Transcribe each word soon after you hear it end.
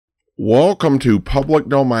Welcome to Public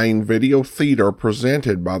Domain Video Theater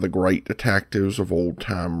presented by the great detectives of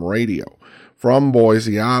old-time radio. From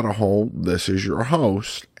Boise, Idaho, this is your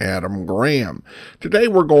host, Adam Graham. Today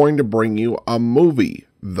we're going to bring you a movie,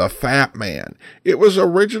 The Fat Man. It was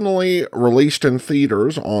originally released in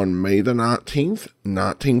theaters on May the 19th,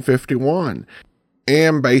 1951,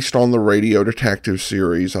 and based on the radio detective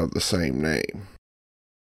series of the same name.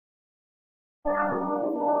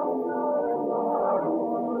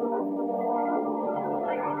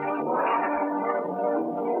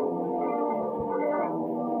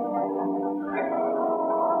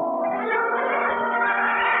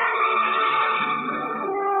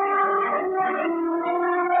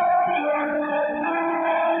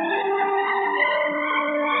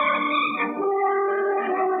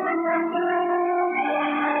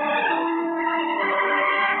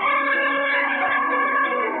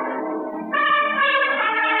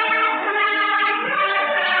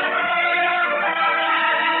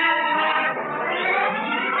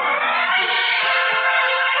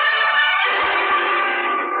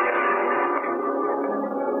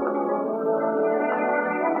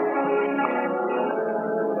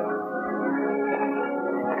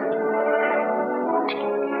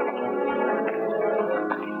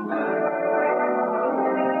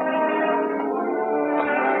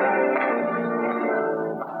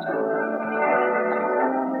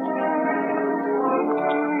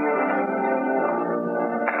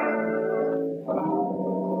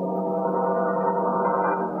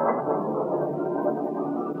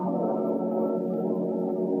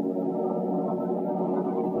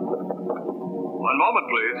 One moment,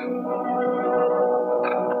 please.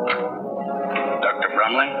 Dr.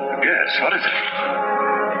 Brumley? Yes, what is it?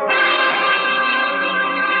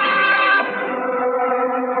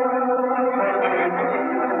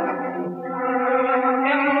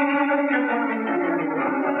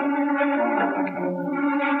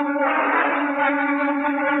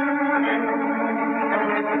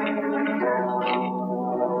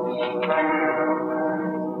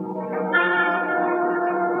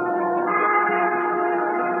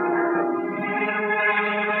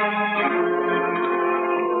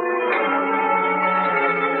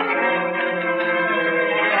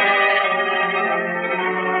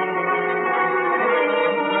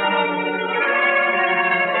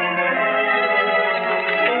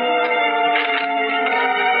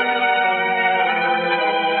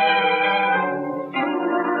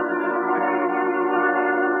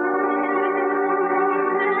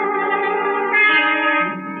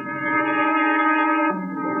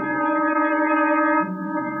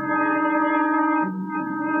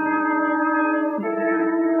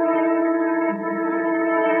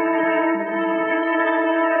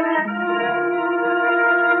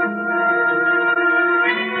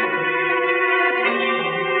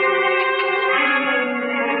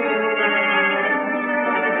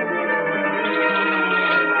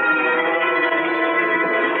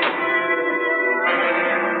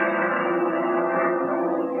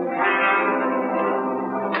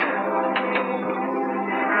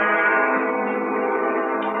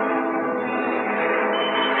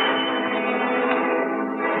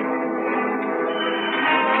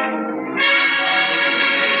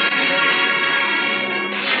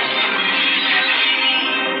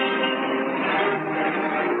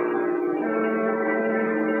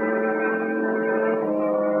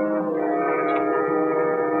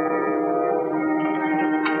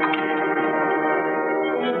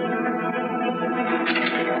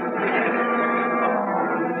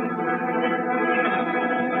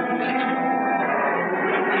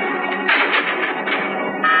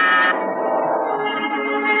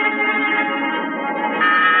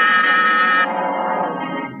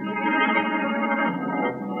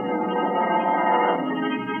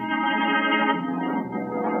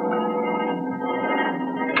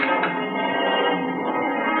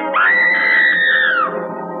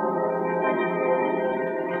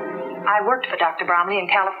 I worked for Dr. Bromley in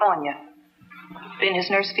California. Been his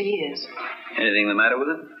nurse for years. Anything the matter with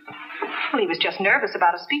it? Well, he was just nervous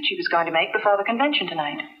about a speech he was going to make before the convention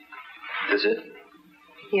tonight. Is it?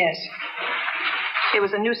 Yes. It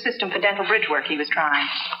was a new system for dental bridge work he was trying.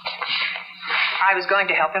 I was going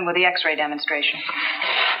to help him with the x-ray demonstration.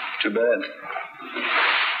 Too bad.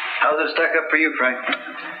 How's it stack up for you, Frank?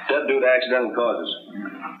 Dead due to accidental causes.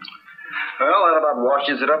 Well, that about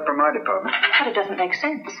washes it up for my department. But it doesn't make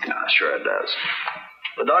sense. Sure it does.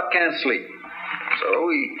 The doc can't sleep, so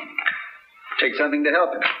he takes something to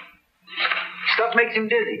help him. Stuff makes him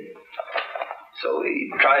dizzy, so he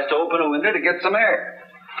tries to open a window to get some air.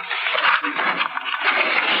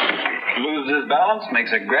 Loses his balance,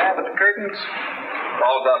 makes a grab at the curtains,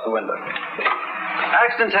 Falls out the window.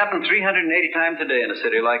 Accidents happen 380 times a day in a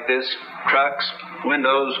city like this. Trucks,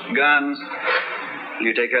 windows, guns. Will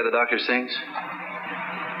you take care of the doctor's things?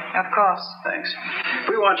 Of course. Thanks. If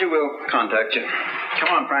we want you, we'll contact you. Come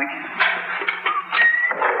on, Frank.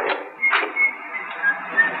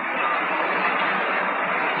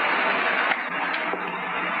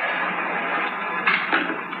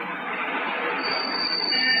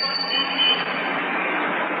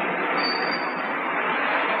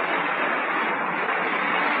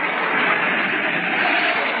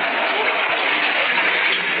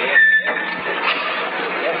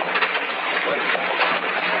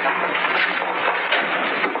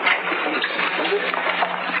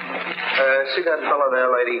 See that fellow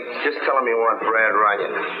there, lady? Just tell him you want Brad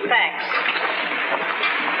Runyon. Thanks.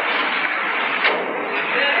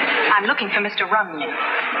 I'm looking for Mr. Runyon.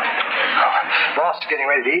 Boss is getting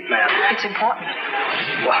ready to eat, ma'am. It's important.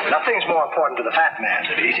 Well, nothing's more important to the fat man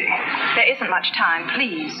than eating. There isn't much time,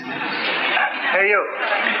 please. Hey, you.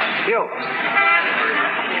 You.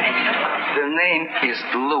 The name is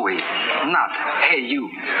Louis, not Hey You.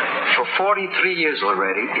 For 43 years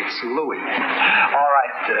already, it's Louis. All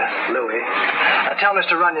right, Louis. Tell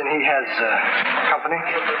Mr. Runyon he has company.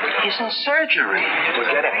 He's in surgery. We'll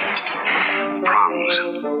get him. Prongs.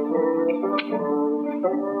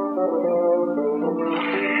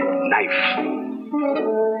 Knife.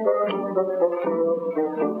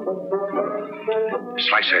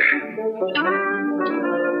 Slicer.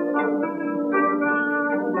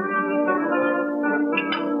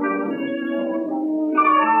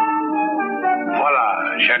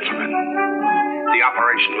 Gentlemen, the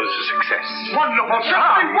operation was a success. Wonderful, sir.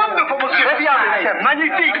 Wonderful, monsieur. Très bien, monsieur.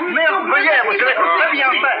 Magnifique. Merveilleux, monsieur. Très bien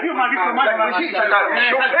fait.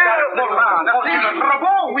 Chauffeur volant.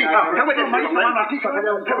 Bravo, oui. Très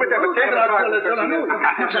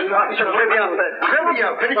bien fait. Très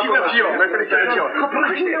bien. Félicitations.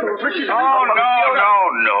 Oh,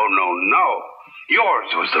 no. Yours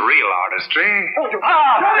was the real artistry. Vive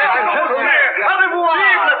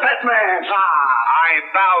le fat man. I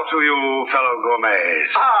bow to you, fellow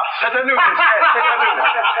gourmets. C'est à nous,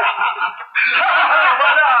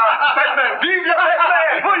 Voilà, fat man. Vive le fat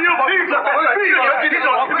man. Vive le fat man.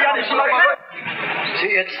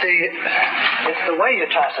 See, it's the way you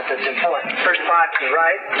toss it that's important. First 5 to the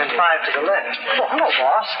right, and then 5 to the left. Oh, hello,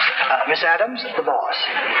 boss. Miss Adams, the boss.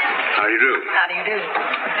 How do you do? How do you do?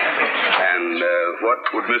 And what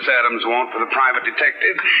would Miss Adams want for the private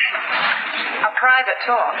detective? A private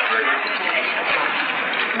talk.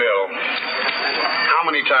 Bill, how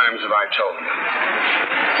many times have I told you?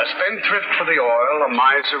 A spendthrift for the oil, a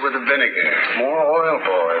miser with the vinegar. More oil,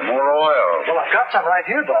 boy, more oil. Well, I've got some right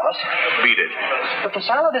here, boss. Beat it. But the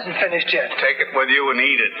salad isn't finished yet. Take it with you and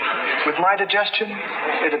eat it. With my digestion,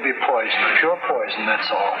 it'd be poison. Pure poison, that's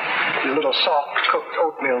all. A little soft-cooked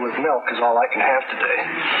oatmeal with milk is all I can have today.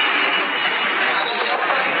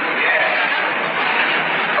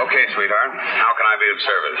 Okay, sweetheart. How can I be of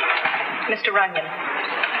service? Mr. Runyon,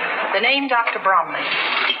 the name Dr. Bromley,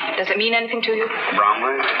 does it mean anything to you?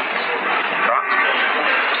 Bromley?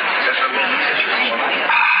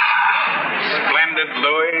 Splendid,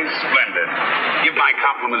 Louis, splendid. Give my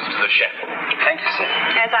compliments to the chef. Thank you, sir.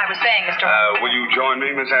 As I was saying, Mr. Will you join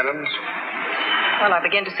me, Miss Adams? Well, I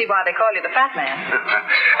begin to see why they call you the fat man.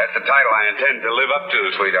 That's the title I intend to live up to,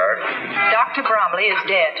 sweetheart. Dr. Bromley is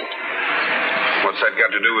dead. What's that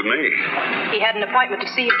got to do with me? He had an appointment to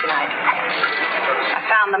see you tonight. I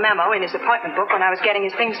found the memo in his appointment book when I was getting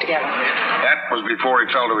his things together. That was before he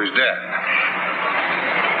fell to his death.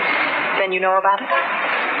 Then you know about it?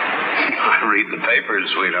 I read the papers,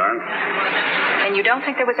 sweetheart. And you don't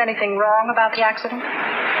think there was anything wrong about the accident?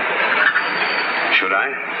 Should I?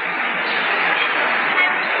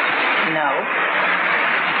 No.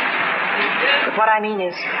 But what I mean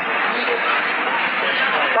is,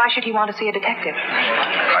 why should he want to see a detective?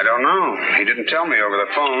 I don't know. He didn't tell me over the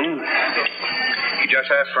phone. He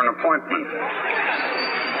just asked for an appointment.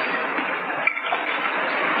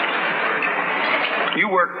 You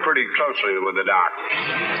work pretty closely with the doc.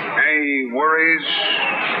 Any worries?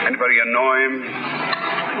 Anybody annoy him?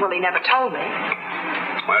 Well, he never told me.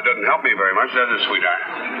 Well, it doesn't help me very much, does it, sweetheart?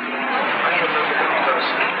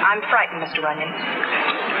 I'm frightened, Mr. Runyon.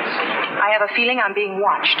 I have a feeling I'm being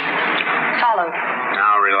watched. Followed.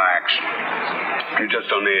 Now, relax. You're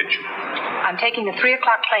just on edge. I'm taking the 3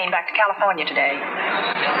 o'clock plane back to California today.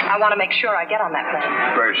 I want to make sure I get on that plane.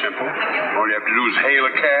 Very simple. All you have to do is hail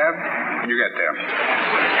a cab, and you get there.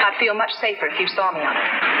 I'd feel much safer if you saw me on it.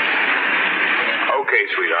 Okay,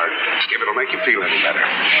 sweetheart. If it'll make you feel any better.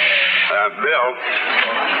 Bill.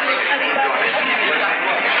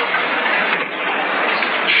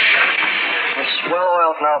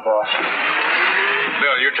 myself now, boss.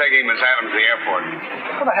 Bill, you're taking Miss Adams to the airport.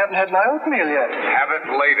 But I haven't had my oatmeal yet. Have it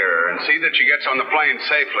later and see that she gets on the plane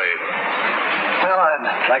safely. Well,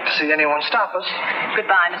 I'd like to see anyone stop us.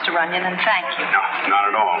 Goodbye, Mr. Runyon, and thank you. No, not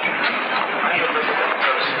at all.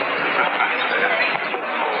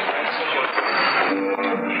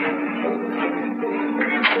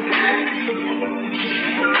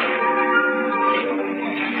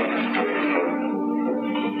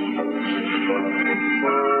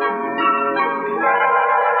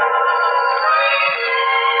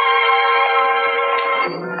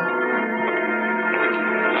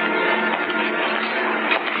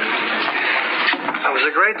 That was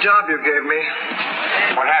a great job you gave me.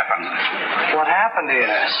 What happened? What happened, he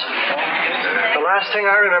asks. The last thing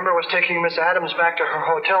I remember was taking Miss Adams back to her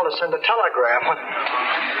hotel to send a telegram.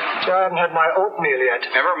 So I haven't had my oatmeal yet.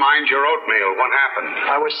 Never mind your oatmeal. What happened?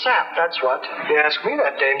 I was sapped, that's what. You asked me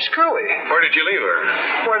that, Dame Screwy. Where did you leave her?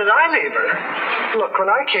 Where did I leave her? Look, when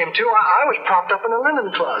I came to, I was propped up in a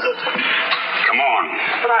linen closet. Come on.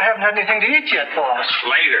 But I haven't had anything to eat yet, boss.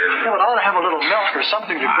 Later. No, it ought to have a little milk or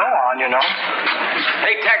something to go on, you know.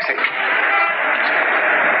 Hey, taxi.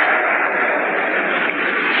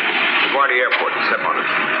 LaGuardia Airport. Step on it.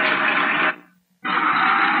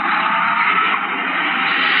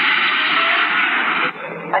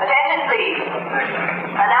 Attention, please.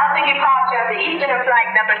 Announcing departure of the Easterner flight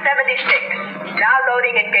number 76. Now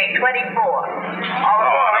loading at gate 24. All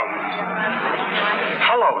aboard.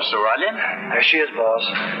 Hello, Sir Runyon. There she is, boss.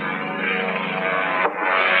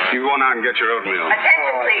 You go on out and get your oatmeal.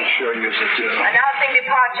 Attention, please. Sure use it, too. Announcing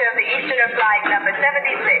departure of the Easterner flight number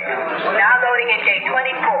 76. Now loading at gate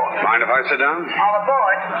 24. Mind if I sit down? All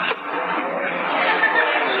aboard.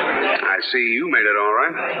 I see you made it all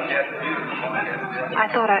right. I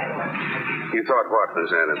thought You thought what,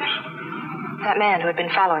 Miss Adams? that man who had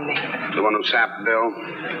been following me. The one who sapped Bill?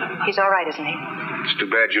 He's all right, isn't he? It's too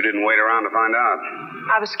bad you didn't wait around to find out.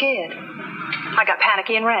 I was scared. I got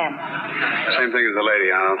panicky and ran. Same thing as the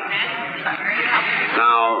lady, Arnold.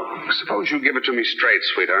 Now, suppose you give it to me straight,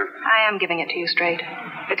 sweetheart. I am giving it to you straight.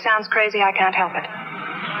 If it sounds crazy, I can't help it.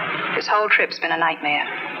 This whole trip's been a nightmare.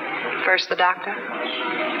 First the doctor.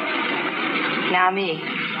 Now me.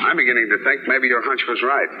 I'm beginning to think maybe your hunch was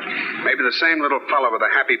right. Maybe the same little fellow with the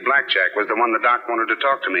happy blackjack was the one the doc wanted to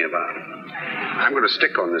talk to me about. I'm going to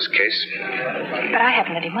stick on this case. But I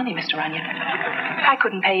haven't any money, Mr. Runyon. I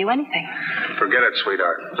couldn't pay you anything. Forget it,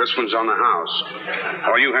 sweetheart. This one's on the house.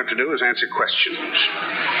 All you have to do is answer questions.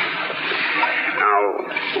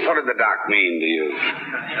 Now, what did the doc mean to you?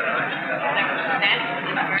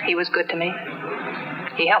 He was good to me.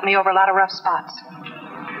 He helped me over a lot of rough spots.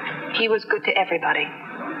 He was good to everybody.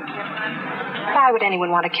 Why would anyone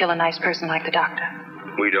want to kill a nice person like the doctor?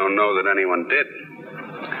 We don't know that anyone did.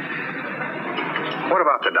 What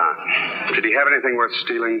about the doc? Did he have anything worth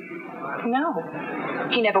stealing? No.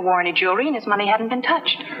 He never wore any jewelry, and his money hadn't been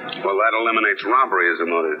touched. Well, that eliminates robbery as a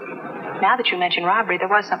motive. Now that you mention robbery, there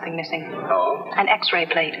was something missing. Oh? An X-ray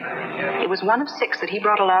plate. It was one of 6 that he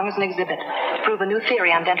brought along as an exhibit to prove a new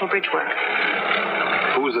theory on dental bridge work.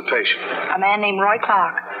 Who was the patient? A man named Roy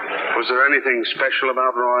Clark. Was there anything special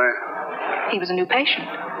about Roy? He was a new patient.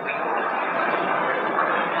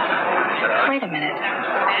 Wait a minute.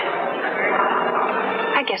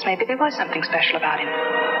 I guess maybe there was something special about him.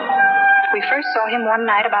 We first saw him one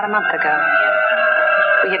night about a month ago.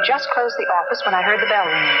 We had just closed the office when I heard the bell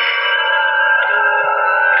ringing.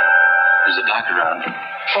 Is the doctor around?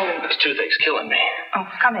 Oh, this toothache's killing me. Oh,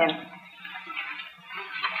 come in.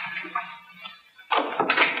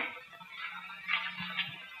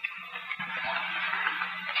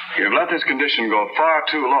 You've let this condition go far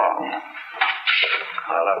too long.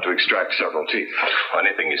 I'll have to extract several teeth.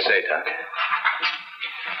 Anything you say, Doc.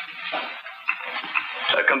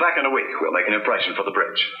 Come back in a week. We'll make an impression for the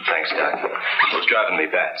bridge. Thanks, Doc. It was driving me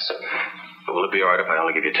bats. But will it be all right if I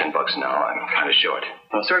only give you $10 now? I'm kind of short.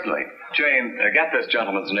 Well, certainly. Jane, get this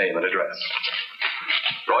gentleman's name and address.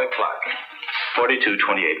 Roy Clark,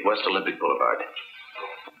 4228 West Olympic Boulevard.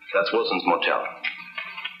 That's Wilson's Motel.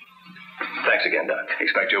 Thanks again, Doc.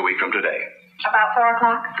 Expect you a week from today. About 4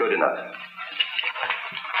 o'clock? Good enough.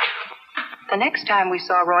 The next time we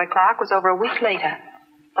saw Roy Clark was over a week later.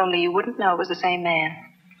 Only you wouldn't know it was the same man.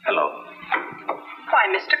 Hello. Why,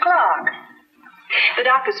 Mr. Clark. The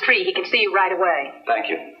doctor's free. He can see you right away. Thank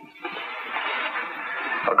you.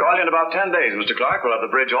 I'll call you in about 10 days, Mr. Clark. We'll have the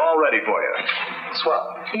bridge all ready for you.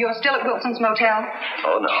 Swell. You're still at Wilson's Motel?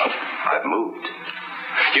 Oh, no. I've moved.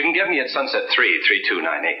 You can get me at Sunset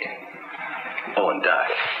 33298. Oh, and Doc,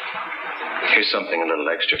 here's something a little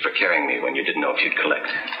extra for carrying me when you didn't know if you'd collect.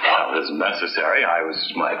 Well, it isn't necessary.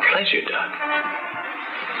 My pleasure, Doc.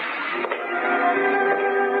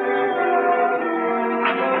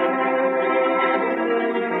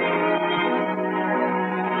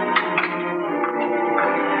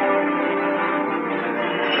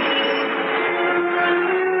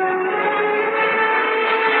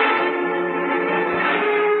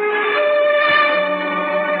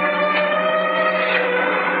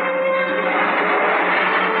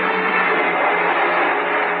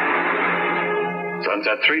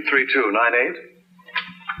 Sunset 33298.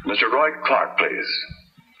 Mr. Roy Clark, please.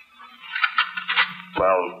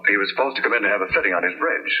 Well, he was supposed to come in to have a fitting on his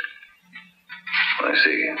bridge. I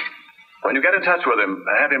see. When you get in touch with him,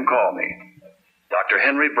 have him call me. Dr.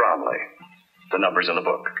 Henry Bromley. The number's in the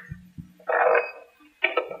book.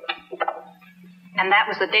 And that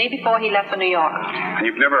was the day before he left for New York. And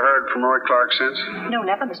you've never heard from Roy Clark since? No,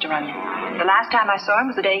 never, Mr. Runyon. The last time I saw him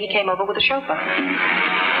was the day he came over with the chauffeur.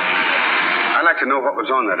 I'd like to know what was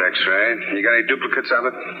on that X-ray. You got any duplicates of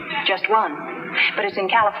it? Just one. But it's in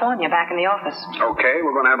California, back in the office. Okay,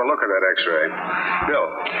 we're going to have a look at that X-ray. Bill,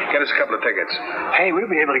 get us a couple of tickets. Hey,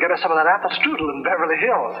 we'll be able to get us some of that apple strudel in Beverly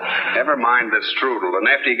Hills. Never mind the strudel. And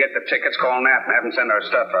after you get the tickets, call Nat and have him send our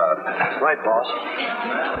stuff out. Right, boss.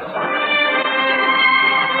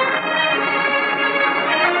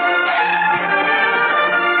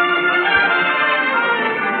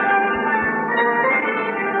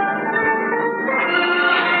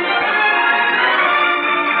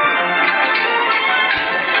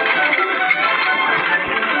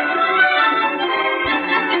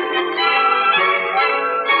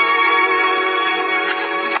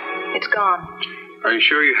 Are you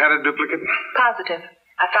sure you had a duplicate? Positive.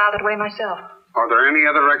 I filed it away myself. Are there any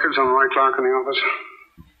other records on Roy Clark in the office?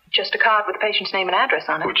 Just a card with the patient's name and address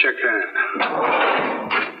on it. We'll check that.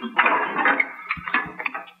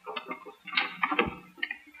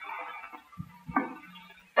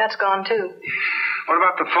 That's gone, too. What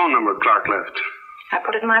about the phone number Clark left? I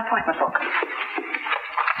put it in my appointment book.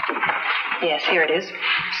 Yes, here it is.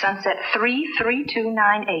 Sunset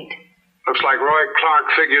 33298. Looks like Roy Clark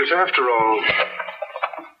figures after all.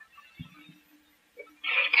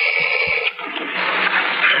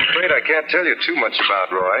 I'm afraid I can't tell you too much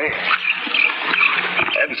about Roy.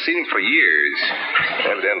 I hadn't seen him for years.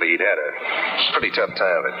 Evidently, he'd had a pretty tough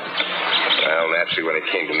time of it. Well, naturally, when it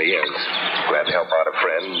came to me, I was glad to help out a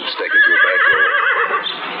friend, stake into a back door.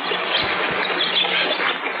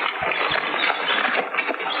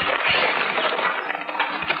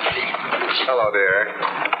 Hello there.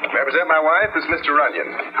 Represent my wife is Mr.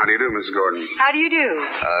 Runyon. How do you do, Mrs. Gordon? How do you do?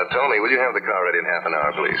 Tony, will you have the car ready in half an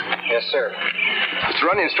hour, please? Yes, sir. Mr.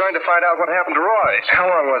 Runyon's trying to find out what happened to Roy.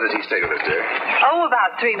 How long was it he stayed with us, dear? Oh,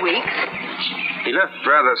 about 3 weeks. He left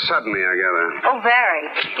rather suddenly, I gather. Oh, very.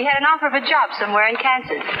 He had an offer of a job somewhere in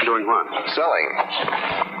Kansas. Doing what? Selling.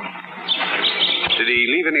 Did he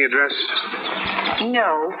leave any address?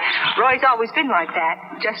 No. Roy's always been like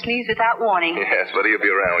that. Just leaves without warning. Yes, but he'll be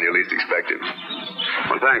around when you least expect him.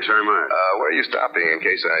 Well, thanks very much. Where are you stopping in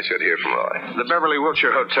case I should hear from Roy? The Beverly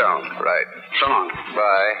Wilshire Hotel. Right. So long.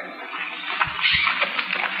 Bye.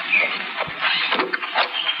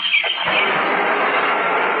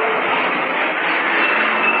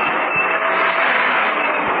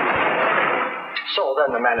 So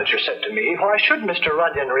then the manager said to me, why should Mr.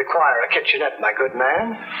 Runyon require a kitchenette, my good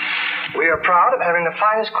man? We are proud of having the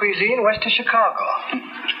finest cuisine west of Chicago.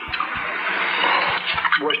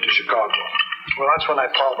 West of Chicago? Well, that's when I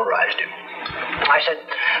pulverized him. I said,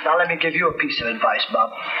 now let me give you a piece of advice,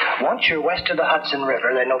 Bob. Once you're west of the Hudson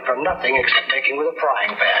River, they know from nothing except making with a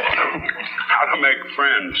frying pan. How to make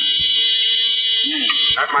friends.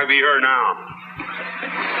 That might be her now.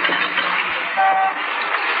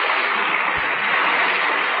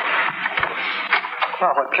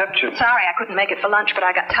 Well, what kept you? Sorry, I couldn't make it for lunch, but I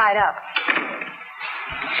got tied up.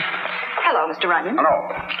 Hello, Mr. Runyon. Hello.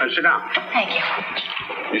 Sit down. Thank you.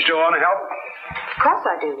 You still want to help? Of course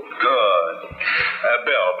I do. Good.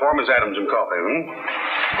 Bill, pour Miss Adams some coffee,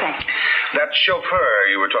 Thanks. That chauffeur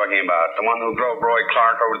you were talking about, the one who drove Roy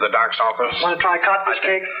Clark over to the doc's office? Want to try codfish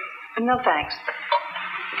cake? No, thanks.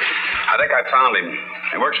 I think I found him.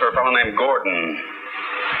 He works for a fellow named Gordon.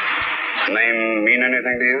 Name mean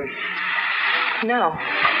anything to you? No.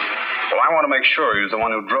 Well, I want to make sure he was the one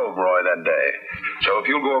who drove Roy that day. So if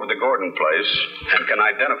you'll go over to the Gordon place and can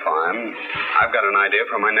identify him, I've got an idea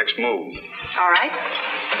for my next move. All right.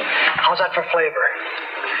 How's that for flavor?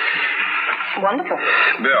 Wonderful.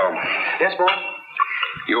 Bill. Yes, boss?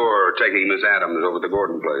 You're taking Miss Adams over to the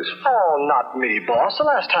Gordon place. Oh, not me, boss. The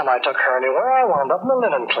last time I took her anywhere, I wound up in the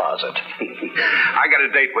linen closet. I got a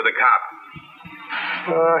date with a cop.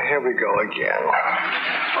 Oh, here we go again.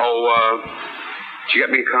 Oh, did you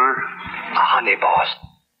get me a car? A honey, boss.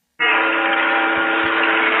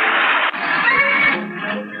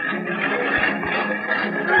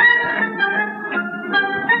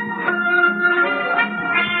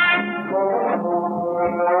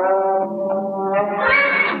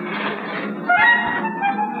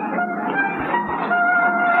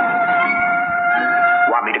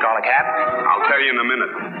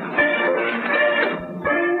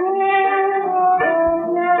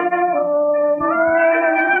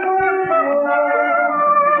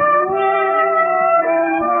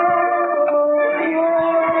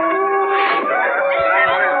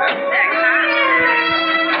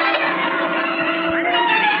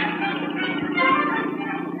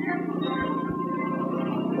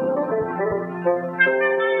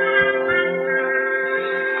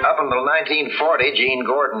 until 1940, Gene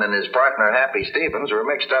Gordon and his partner, Happy Stevens, were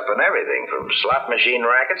mixed up in everything, from slot machine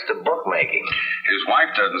rackets to bookmaking. His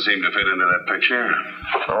wife doesn't seem to fit into that picture.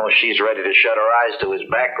 Oh, she's ready to shut her eyes to his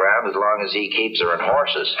background as long as he keeps her in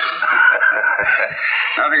horses.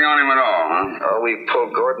 Nothing on him at all, huh? Oh, we've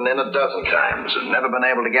pulled Gordon in a dozen times and never been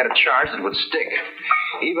able to get a charge that would stick.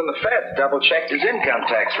 Even the feds double-checked his income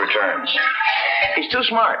tax returns. He's too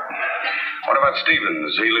smart. What about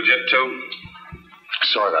Stevens? Is he legit, too?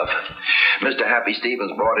 Sort of. Mr. Happy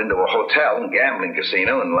Stevens bought into a hotel and gambling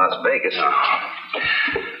casino in Las Vegas. Oh.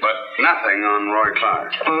 But nothing on Roy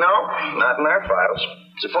Clark? No, not in our files.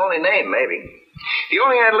 It's a phony name, maybe. He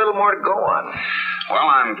only had a little more to go on. Well,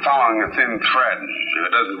 I'm following a thin thread. If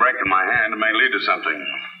it doesn't break in my hand, it may lead to something.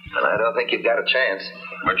 And I don't think you've got a chance.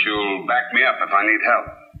 But you'll back me up if I need help.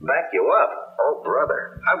 Back you up? Oh,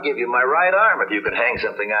 brother. I'll give you my right arm if you can hang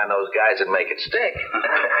something on those guys and make it stick.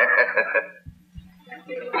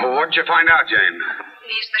 Well, what'd you find out, Jane?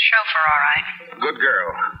 He's the chauffeur, all right. Good girl.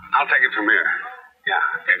 I'll take it from here.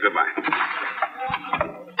 Yeah, okay, goodbye.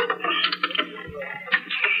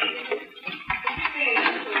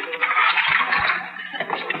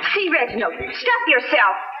 See, Reginald, stop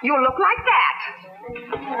yourself. You look like that.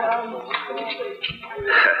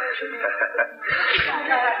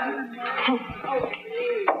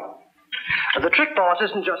 The trick, boss,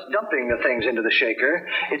 isn't just dumping the things into the shaker.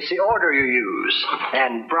 It's the order you use.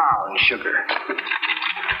 And brown sugar.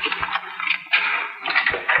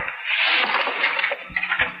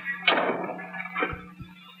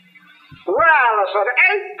 Well, listen,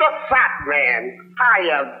 ain't the fat man. How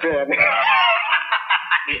you been?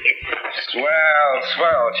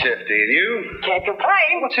 Swell, Shifty. And you? Can't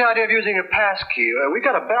complain. What's the idea of using a pass key? We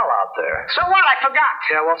got a bell out there. So what? I forgot.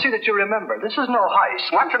 Yeah, well, see that you remember. This is no heist.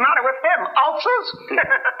 What's the matter with them? Ulcers?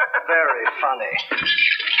 Very funny.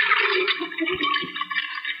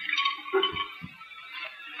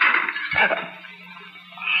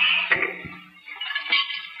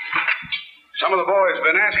 Some of the boys have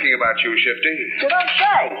been asking about you, Shifty. You don't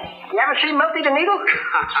say. You ever seen Milty the Needle?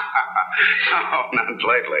 Oh, not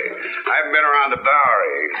lately. I haven't been around the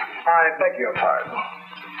Bowery. I beg your pardon.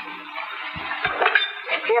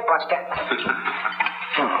 Here, Buster.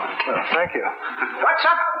 Well, thank you. What's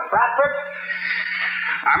up, Bradford?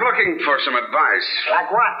 I'm looking for some advice.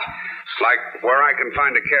 Like what? Like where I can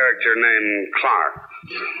find a character named Clark.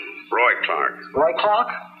 Roy Clark. Roy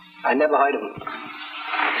Clark? I never heard of him.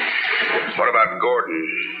 What about Gordon?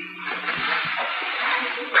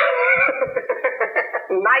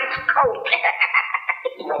 Nice coat.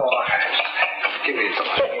 Boy, give me some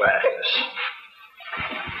glasses.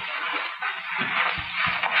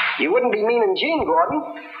 You wouldn't be meaning Gene, Gordon.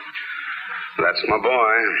 That's my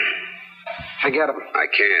boy. Forget him. I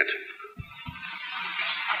can't.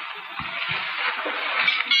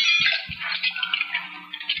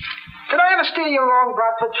 Did I ever steer you wrong,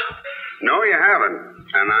 Bradford? No, you haven't.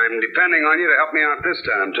 And I'm depending on you to help me out this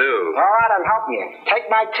time, too. All right, I'm helping you.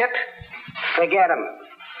 Take my tip. Forget him.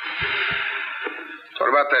 What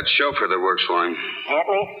about that chauffeur that works for him?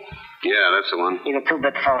 Anthony? Yeah, that's the one. He's a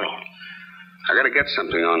two-bit phony. I gotta get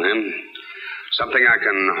something on him. Something I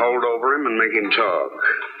can hold over him and make him talk.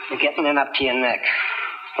 You're getting in up to your neck.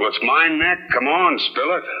 Well, it's my neck. Come on,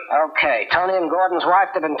 spill it. Okay, Tony and Gordon's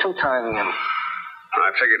wife have been two-timing him. I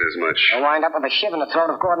figured as much. They'll wind up with a shiv in the throat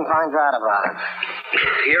if Gordon finds out about it.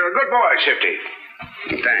 You're a good boy, Shifty.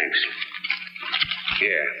 Thanks.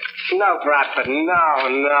 Yeah. No, Bradford,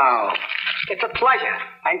 no. It's a pleasure.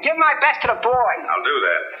 And give my best to the boy. I'll do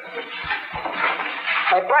that.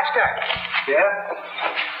 Hey, Buster. Yeah?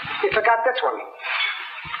 You forgot this one.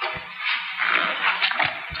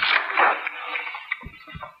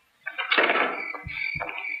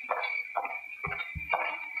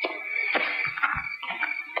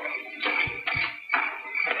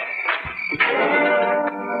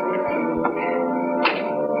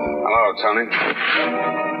 Hello, Tony.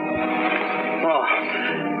 Oh.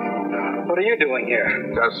 What are you doing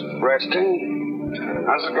here? Just resting.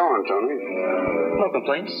 How's it going, Tony? No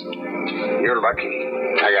complaints. You're lucky.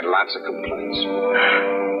 I got lots of complaints.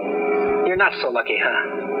 You're not so lucky, huh?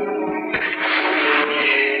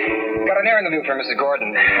 Got an errand to do for Mrs.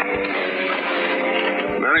 Gordon.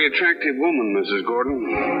 Very attractive woman, Mrs. Gordon.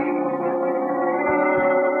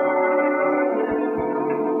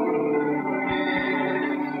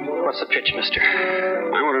 What's the pitch, mister?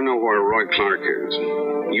 I want to know where Roy Clark is.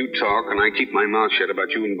 You talk, and I keep my mouth shut about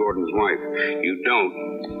you and Gordon's wife. You don't,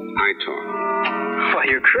 I talk. Why,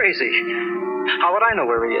 you're crazy. How would I know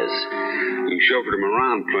where he is? You chauffeured him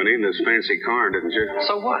around plenty in this fancy car, didn't you?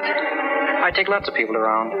 So what? I take lots of people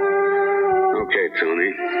around. Okay, Tony.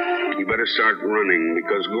 You better start running,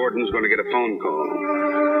 because Gordon's going to get a phone call.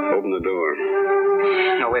 Open the door.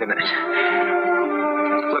 No, wait a minute.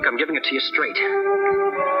 Look, I'm giving it to you straight.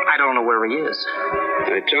 I don't know where he is.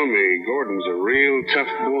 They tell me Gordon's a real tough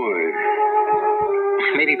boy.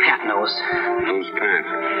 Maybe Pat knows. Who's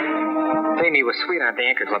Pat? They meet with Sweetheart at the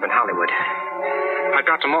Anchor Club in Hollywood. I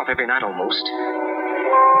dropped him off every night almost.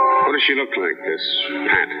 What does she look like, this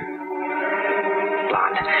Pat?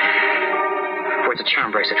 Blonde. Wears a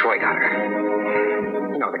charm bracelet Roy got her.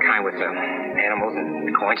 You know, the kind with animals and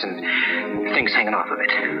coins and things hanging off of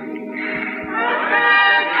it.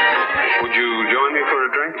 Would you join me for a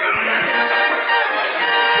drink?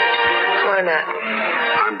 Why not?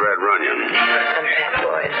 I'm Brad Runyon. I'm Pat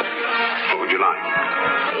Boyd. What would you like?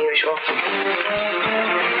 Usual.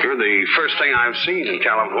 You're the first thing I've seen in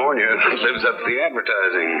California that lives up to the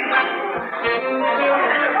advertising.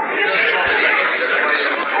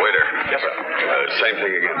 Waiter. Yes, sir. Same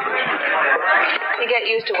thing again. You get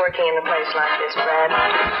used to working in a place like this, Brad.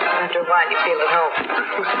 After a while, you feel at home.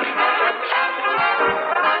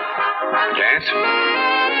 Dance?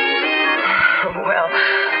 Well,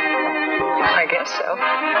 I guess so.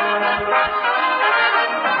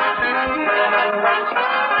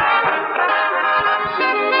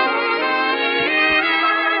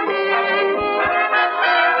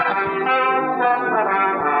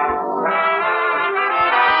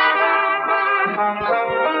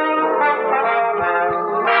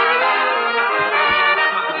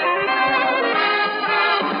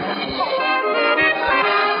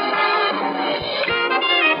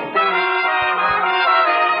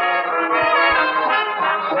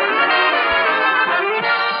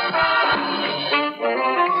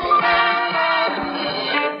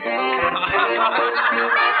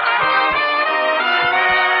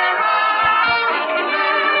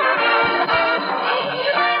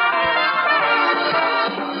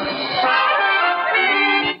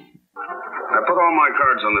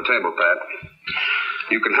 On the table, Pat.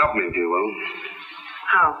 You can help me if you will.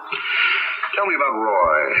 How? Tell me about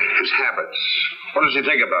Roy, his habits. What does he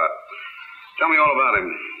think about? Tell me all about him.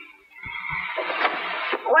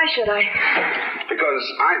 Why should I? Because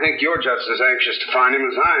I think you're just as anxious to find him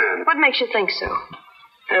as I am. What makes you think so?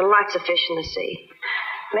 There are lots of fish in the sea.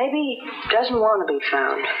 Maybe he doesn't want to be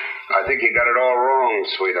found. I think you got it all wrong,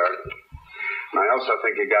 sweetheart. And I also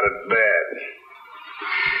think you got it bad.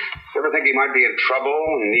 You ever think he might be in trouble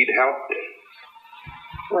and need help?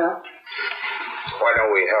 Well? Why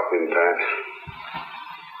don't we help him, Pat?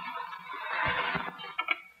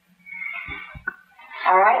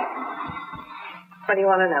 All right. What do you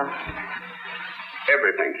want to know?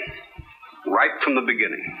 Everything. Right from the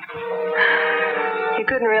beginning. You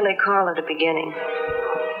couldn't really call it a beginning.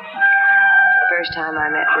 The first time I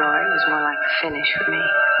met Roy, it was more like the finish for me.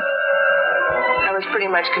 I was pretty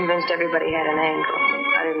much convinced everybody had an angle.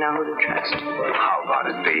 I didn't know who to trust. How about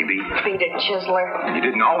it, baby? Beat it, Chiseler. You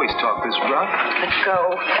didn't always talk this rough. Let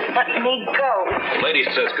go. Let me go. Lady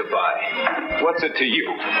says goodbye. What's it to you?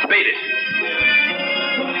 Beat it.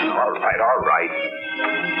 All right, all right.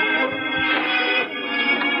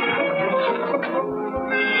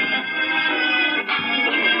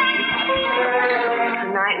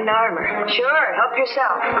 A knight in armor. Sure, help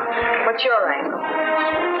yourself. What's your angle?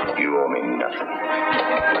 You owe me nothing.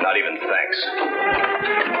 Not even thanks.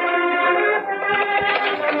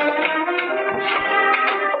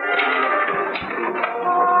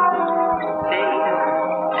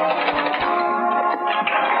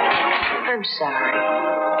 I'm sorry.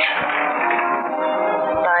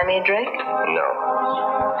 Buy me a drink? No.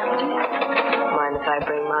 Mind if I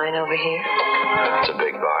bring mine over here? It's a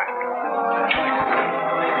big bar.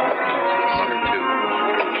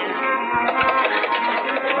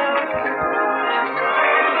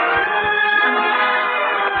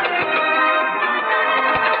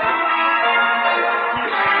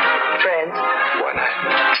 Friends? Why not?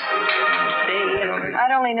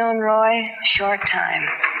 I'd only known Roy a short time,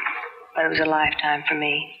 but it was a lifetime for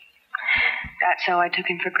me. That's how I took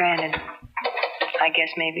him for granted. I guess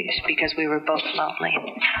maybe it's because we were both lonely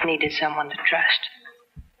and needed someone to trust.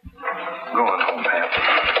 Go on home, Pat.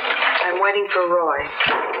 I'm waiting for Roy.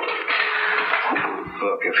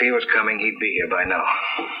 Look, if he was coming, he'd be here by now.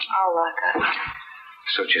 I'll lock up.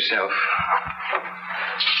 Suit yourself.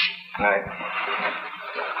 Night.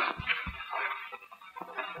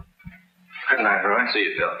 Good night, Roy. See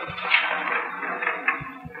you, Phil.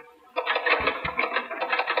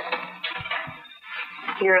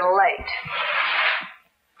 You're late.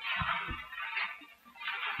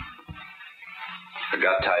 I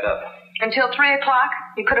got tied up. Until 3 o'clock,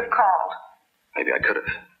 you could have called. Maybe I could have.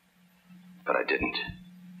 But I didn't.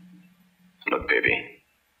 Look, baby.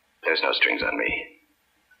 There's no strings on me.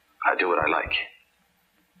 I do what I like.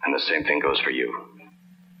 And the same thing goes for you.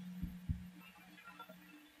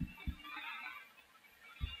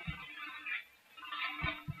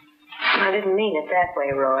 I didn't mean it that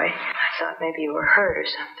way, Roy. I thought maybe you were hurt or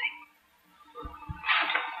something.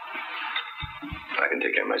 I can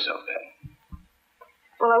take care of myself, Pat.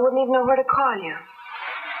 Well, I wouldn't even know where to call you.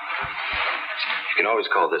 You can always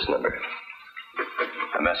call this number.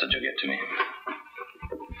 A message will get to me.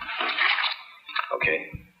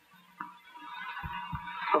 Okay?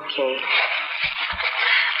 Okay.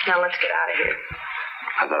 Now let's get out of here.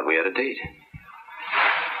 I thought we had a date.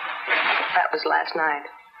 That was last night.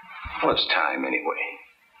 Well, it's time anyway.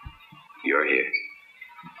 You're here.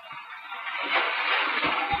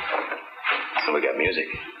 And we got music.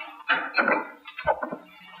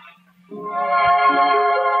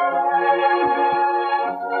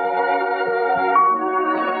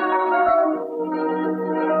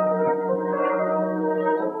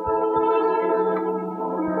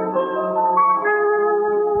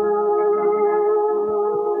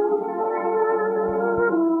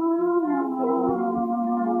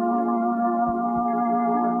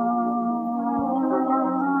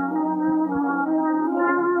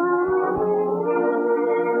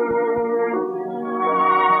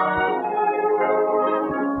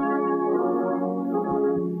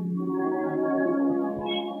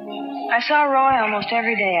 I saw Roy almost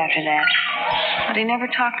every day after that, but he never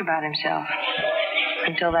talked about himself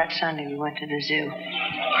until that Sunday we went to the zoo.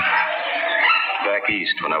 Back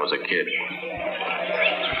east when I was a kid,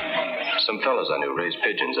 some fellas I knew raised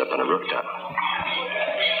pigeons up on a rooftop.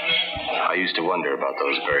 I used to wonder about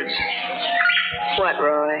those birds. What,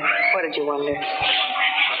 Roy? What did you wonder?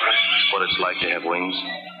 What it's like to have wings.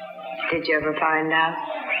 Did you ever find out?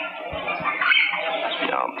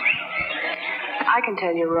 No. I can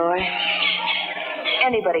tell you, Roy.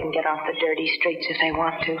 Anybody can get off the dirty streets if they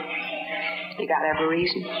want to. You gotta have a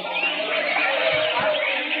reason.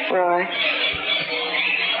 Roy,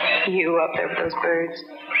 you up there with those birds.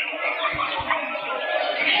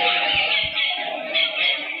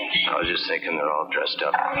 I was just thinking they're all dressed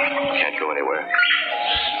up. Can't go anywhere.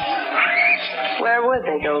 Where would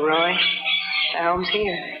they go, Roy? Their home's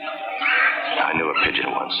here. I knew a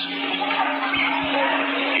pigeon once.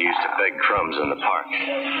 He used to beg crumbs in the park.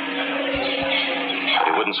 But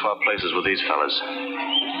he wouldn't swap places with these fellas.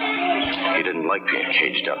 He didn't like being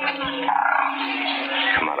caged up.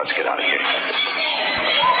 Come on, let's get out of here.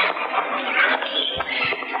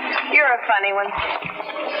 You're a funny one.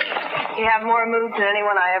 You have more moods than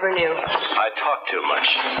anyone I ever knew. I talk too much.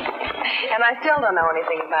 And I still don't know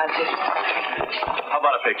anything about you. How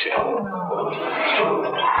about a picture?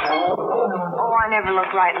 Oh, I never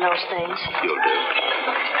look right in those things. You'll do.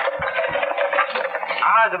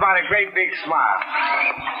 How's about a great big smile?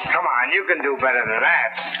 Come on, you can do better than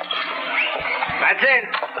that. That's it.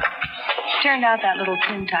 Turned out that little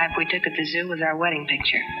tintype we took at the zoo was our wedding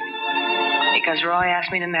picture. Because Roy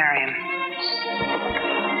asked me to marry him.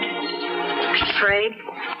 Afraid?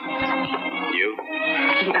 You?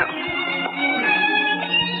 No.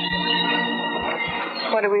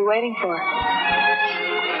 What are we waiting for?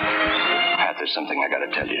 Pat, there's something I gotta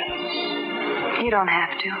tell you. You don't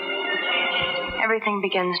have to. Everything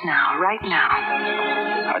begins now, right now.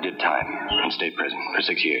 I did time in state prison for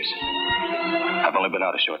 6 years. I've only been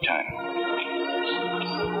out a short time.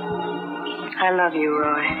 I love you,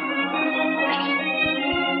 Roy.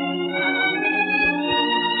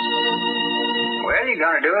 Well, you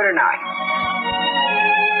gonna do it or not?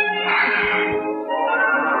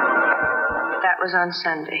 That was on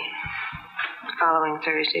Sunday. The following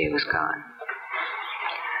Thursday, he was gone.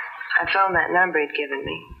 I phoned that number he'd given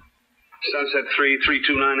me. Sunset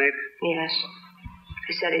 33298? Yes.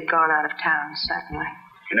 He said he'd gone out of town suddenly.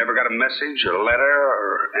 You never got a message, a letter,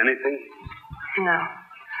 or anything? No.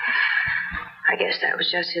 I guess that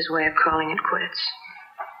was just his way of calling it quits.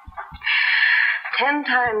 10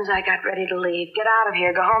 times I got ready to leave, get out of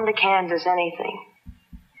here, go home to Kansas, anything.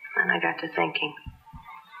 Then I got to thinking.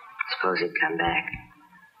 Suppose he'd come back.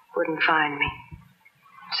 Wouldn't find me.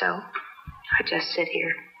 So, I just sit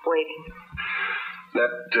here, waiting. That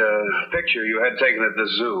picture you had taken at the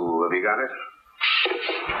zoo, have you got it?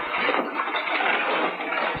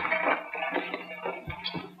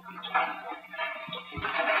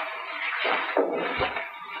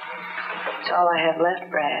 It's all I have left,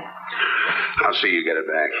 Brad. I'll see you get it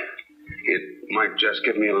back. It might just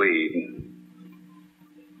give me a lead.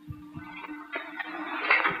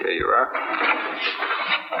 Here you are.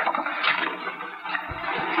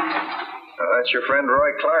 That's your friend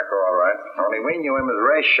Roy Clark, all right. Only we knew him as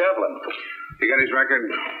Ray Shevlin. You got his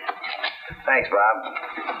record? Thanks, Bob.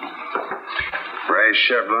 Ray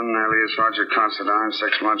Shevlin, alias Roger Considine,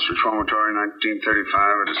 6 months reformatory, 1935,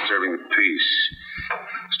 for disturbing the peace.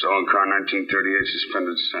 Stolen car, 1938,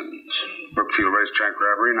 suspended sentence. Brookfield racetrack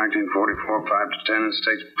robbery, 1944, 5 to 10 in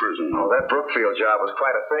state prison. Oh, that Brookfield job was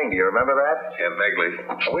quite a thing. Do you remember that? Yeah, vaguely.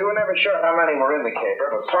 We were never sure how many were in the caper,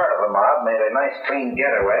 but part of the mob made a nice clean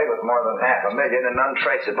getaway with more than $500,000 in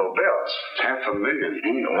untraceable bills.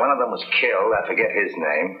 $500,000? One of them was killed. I forget his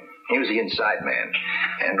name. He was the inside man.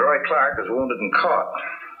 And Roy Clark was wounded and caught.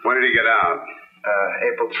 When did he get out?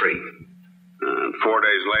 April 3. 4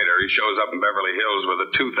 days later, he shows up in Beverly Hills with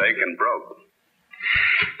a toothache and broke.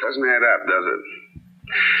 Doesn't add up, does it?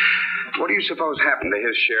 What do you suppose happened to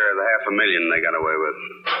his share of the $500,000 they got away with?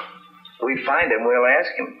 We find him, we'll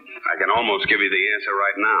ask him. I can almost give you the answer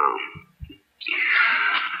right now.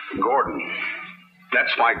 Gordon.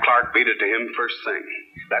 That's why Clark beat it to him first thing.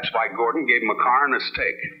 That's why Gordon gave him a car and a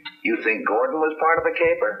steak. You think Gordon was part of the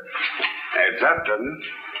caper? Adds up, doesn't it?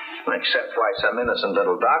 Except why some innocent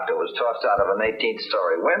little doctor was tossed out of an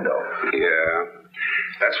 18th-story window. Yeah.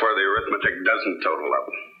 That's where the arithmetic doesn't total up.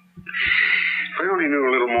 If we only knew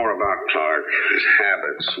a little more about Clark, his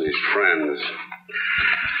habits, his friends,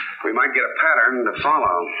 we might get a pattern to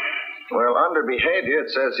follow. Well, under behavior,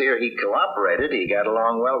 it says here he cooperated. He got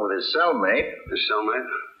along well with his cellmate. His cellmate?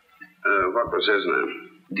 What was his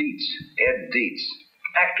name? Dietz. Ed Dietz.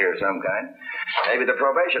 Actor of some kind. Maybe the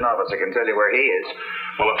probation officer can tell you where he is.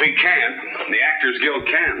 Well, if he can't, the Actors Guild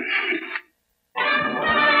can.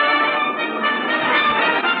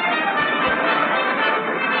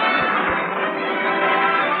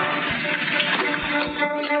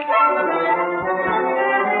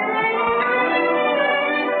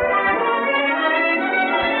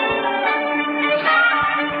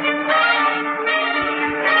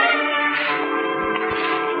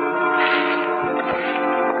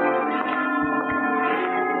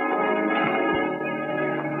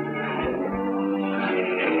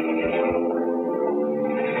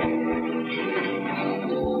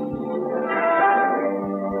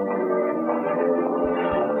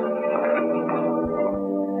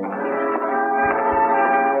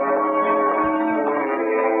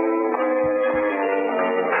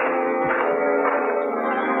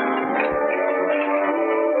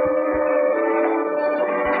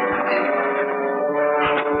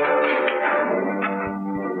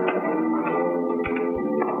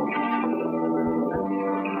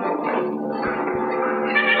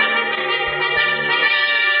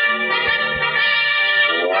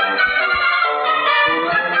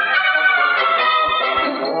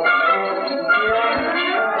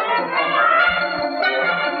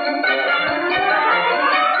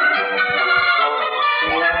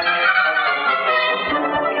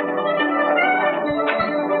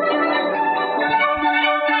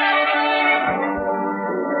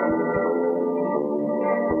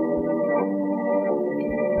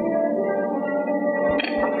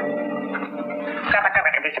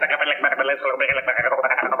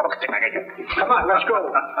 Come on, let's go.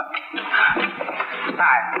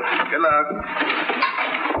 Hi. Good luck.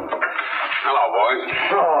 Hello, boys.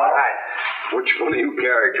 Oh, all right. Which one of you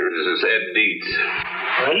characters is Ed Dietz?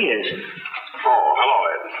 Well, he is. Oh, hello,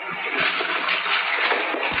 Ed.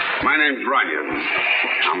 My name's Runyon.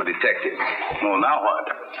 I'm a detective. Well, now what?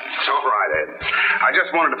 It's all right, Ed. I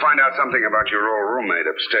just wanted to find out something about your old roommate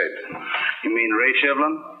upstate. You mean Ray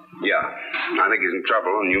Shevlin? Yeah. I think he's in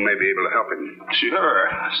trouble, and you may be able to help him. Sure.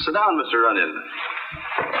 Sit down, Mr. Runyon.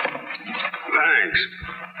 Thanks.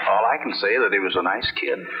 All I can say is that he was a nice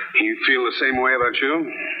kid. He feel the same way about you?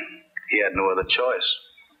 He had no other choice.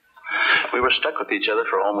 We were stuck with each other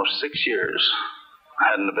for almost 6 years.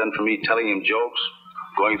 Hadn't it been for me telling him jokes,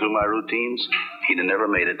 going through my routines, he'd have never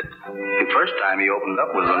made it. The first time he opened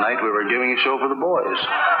up was the night we were giving a show for the boys.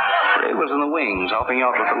 Ray was in the wings, helping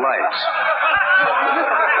out with the lights.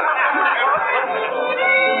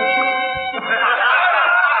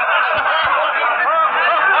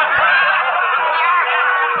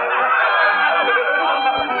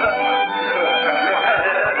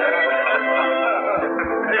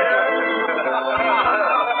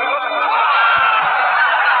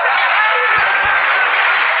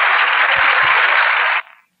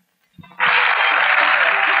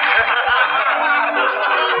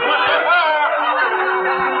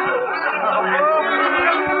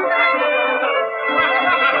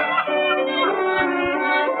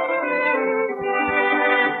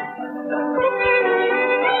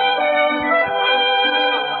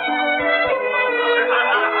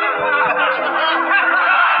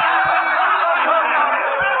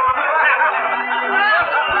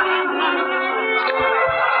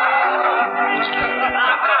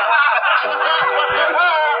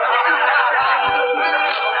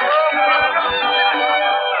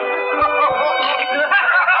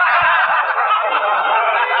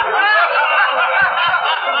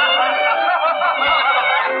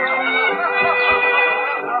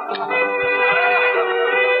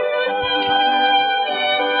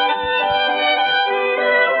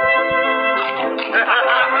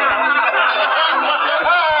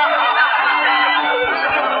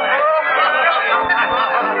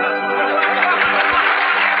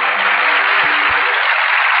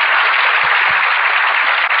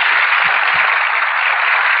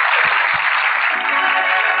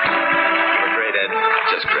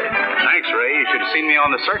 me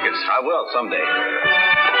on the circus. I will someday.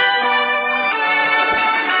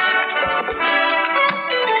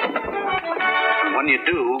 When you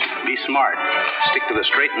do, be smart. Stick to the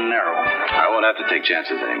straight and narrow. I won't have to take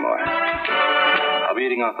chances anymore. I'll be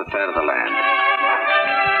eating off the fat of the land.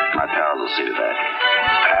 My pals will see to that.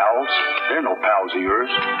 Pals? They're no pals of yours.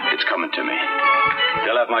 It's coming to me.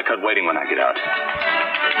 They'll have my cut waiting when I get out.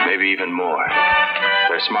 Maybe even more.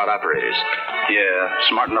 They're smart operators. Yeah,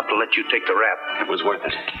 smart enough to let you take the rap. It was worth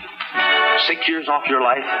it. 6 years off your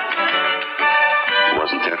life? It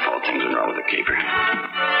wasn't their fault things went wrong with the caper.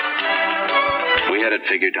 We had it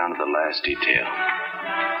figured down to the last detail.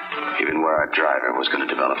 Even where our driver was going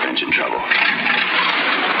to develop engine trouble.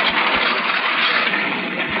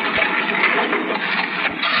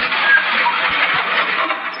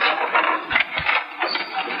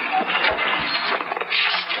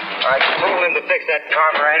 All right, pull him to fix that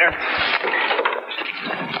carburetor.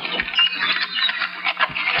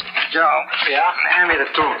 Joe. Yeah? Hand me the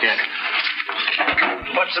toolkit.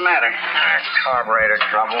 What's the matter? Carburetor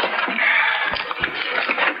trouble.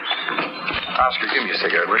 Oscar, give me a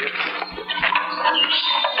cigarette, will you?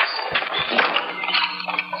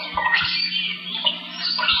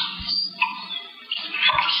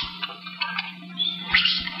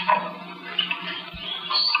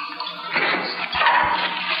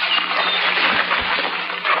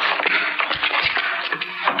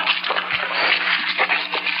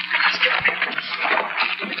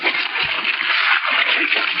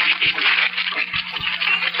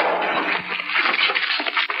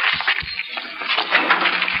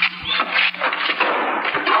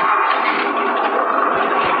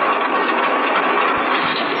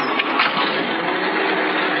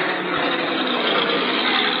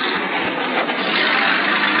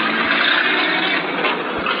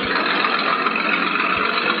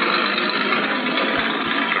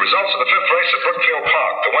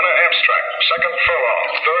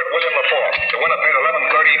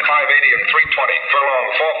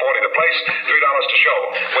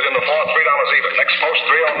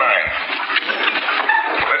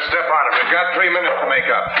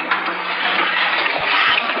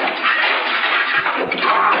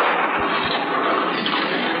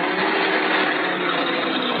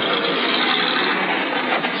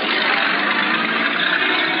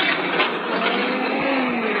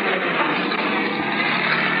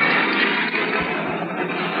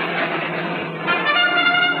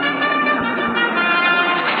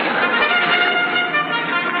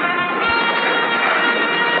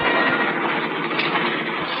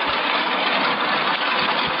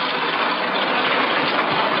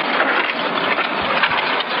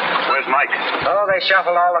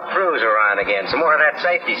 Shuffle all the crews around again. Some more of that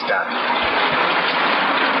safety stuff.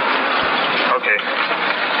 Okay.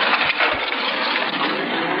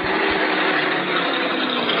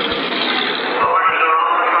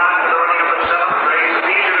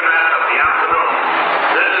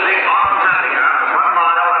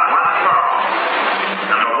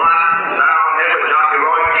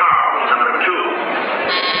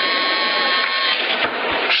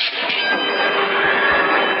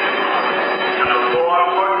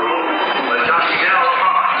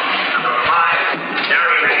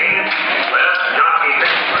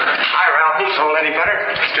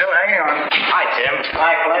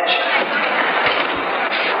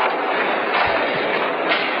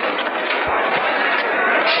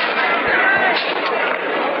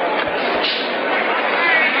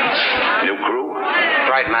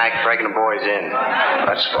 Breaking the boys in.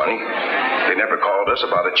 That's funny. They never called us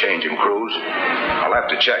about a change in crews. I'll have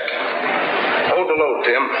to check. Hold the load,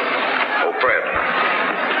 Tim. Oh, Fred.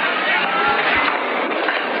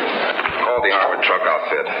 Call the armored truck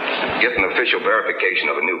outfit. Get an official verification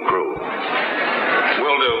of a new crew.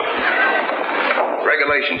 Will do.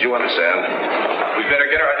 Regulations, you understand? We better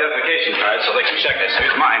get our identification cards so they can check this.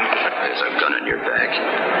 Here's mine. There's a gun in your back.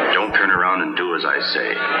 Don't turn around and do as I say.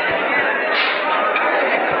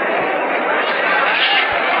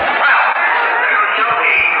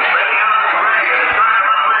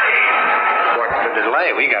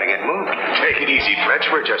 We gotta get moving. Take it easy, Fletch.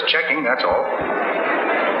 We're just checking, that's all.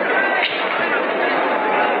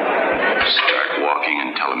 Start walking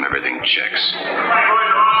and tell them everything checks.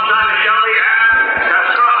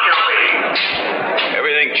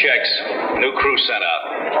 Everything checks. New crew sent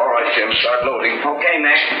out. All right, Tim. Start loading. Okay,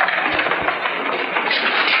 Mac.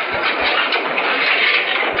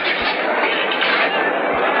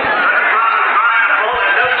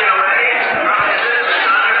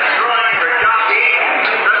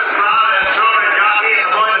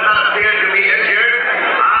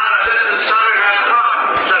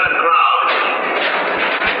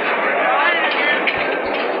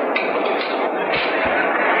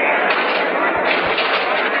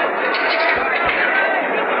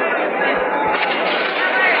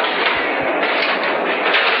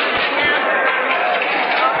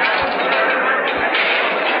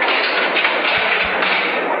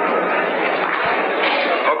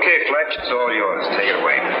 all yours. Take it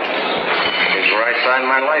away. Here's where I signed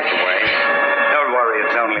my life away. Don't worry,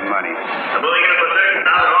 it's only money. I'm moving in a position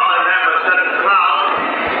now that all of them are set at the cloud.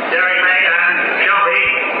 Jerry May and Shelby.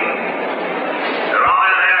 They're all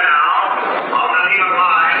in there now. All not even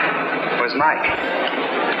mine. Where's Mike?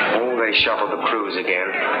 Oh, they shuffled the crews again.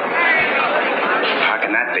 How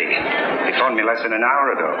can that be? He phoned me less than an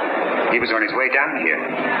hour ago. He was on his way down here.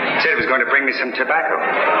 Said he was going to bring me some tobacco.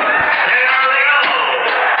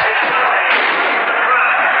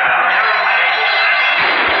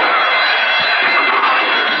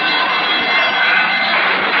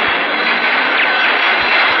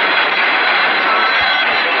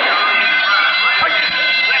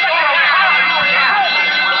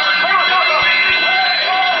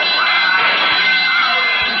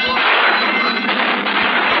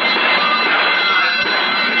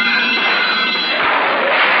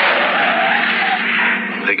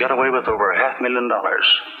 Got away with over $500,000.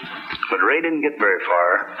 But Ray didn't get very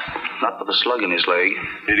far. Not with a slug in his leg.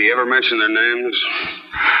 Did he ever mention their names?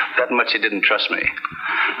 That much he didn't trust me.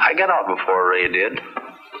 I got out before Ray did.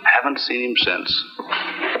 Haven't seen him since.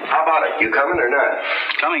 How about it? You coming or not?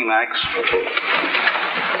 Coming, Max.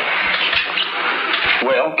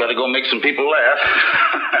 Well, gotta go make some people laugh.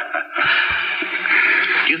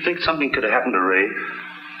 Do you think something could have happened to Ray?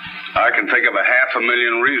 I can think of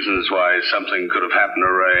 500,000 reasons why something could have happened to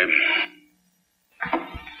Ray.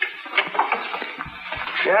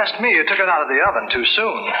 If you asked me, you took it out of the oven too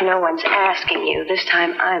soon. No one's asking you. This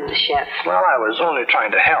time I'm the chef. Well, I was only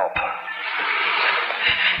trying to help.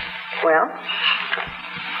 Well?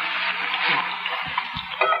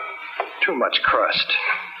 Too much crust.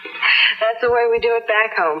 That's the way we do it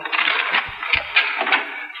back home.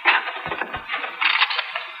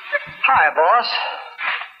 Hi, boss.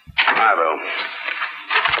 Hi, Bill.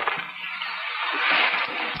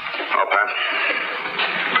 Oh, Pat.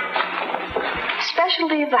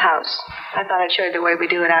 Specialty of the house. I thought I'd show you the way we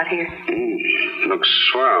do it out here. Looks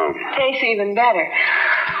swell. Tastes even better.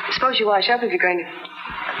 Suppose you wash up if you're going to...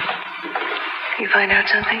 You find out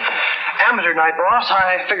something? Amateur night, boss.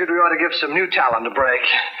 I figured we ought to give some new talent a break.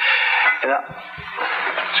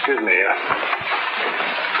 Excuse me.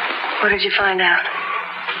 What did you find out?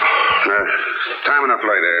 Time enough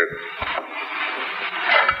later.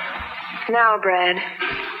 Now, Brad.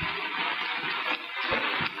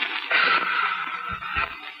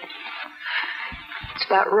 It's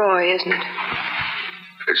about Roy, isn't it?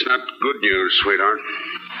 It's not good news, sweetheart.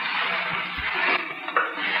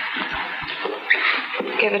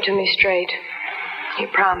 Give it to me straight. You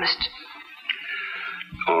promised.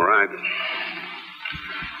 All right.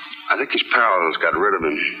 I think his pals got rid of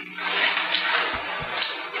him.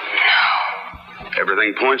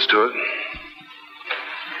 Everything points to it.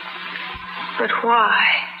 But why?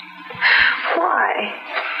 Why?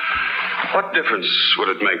 What difference would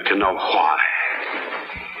it make to know why?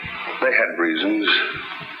 They had reasons.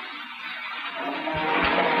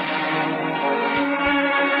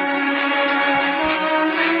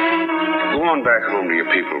 Go on back home to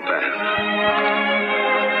your people, Pat.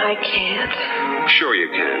 I can't. Sure you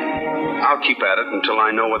can. I'll keep at it until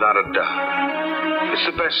I know without a doubt. It's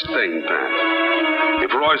the best thing, Pat.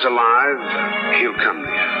 If Roy's alive, he'll come to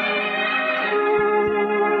you.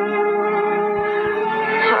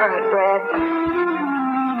 All right, Brad.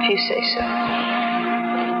 If you say so.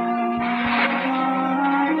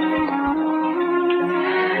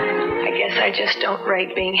 I guess I just don't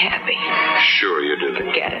rate being happy. Sure you do.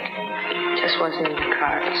 Forget it. Just wasn't in the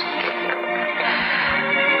cards.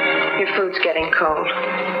 Your food's getting cold.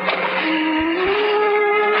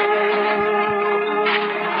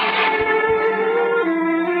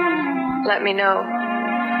 Let me know.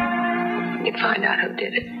 You find out who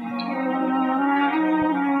did it.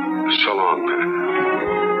 So long, Pat.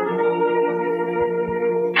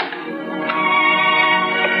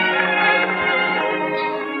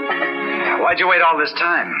 Why'd you wait all this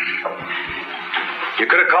time? You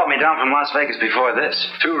could have called me down from Las Vegas before this.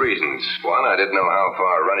 2 reasons. 1, I didn't know how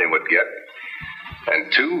far Runyon would get.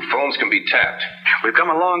 And 2, phones can be tapped. We've come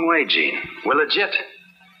a long way, Gene. We're legit.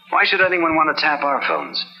 Why should anyone want to tap our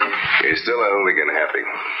phones? You're still a hooligan, Happy.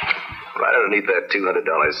 Right underneath that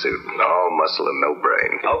 $200 suit. All muscle and no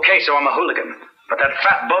brain. Okay, so I'm a hooligan. But that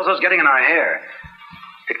fat bozo's getting in our hair.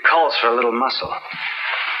 It calls for a little muscle.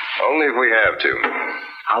 Only if we have to.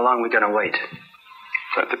 How long are we going to wait?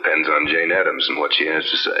 That depends on Jane Addams and what she has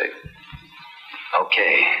to say.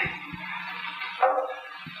 Okay.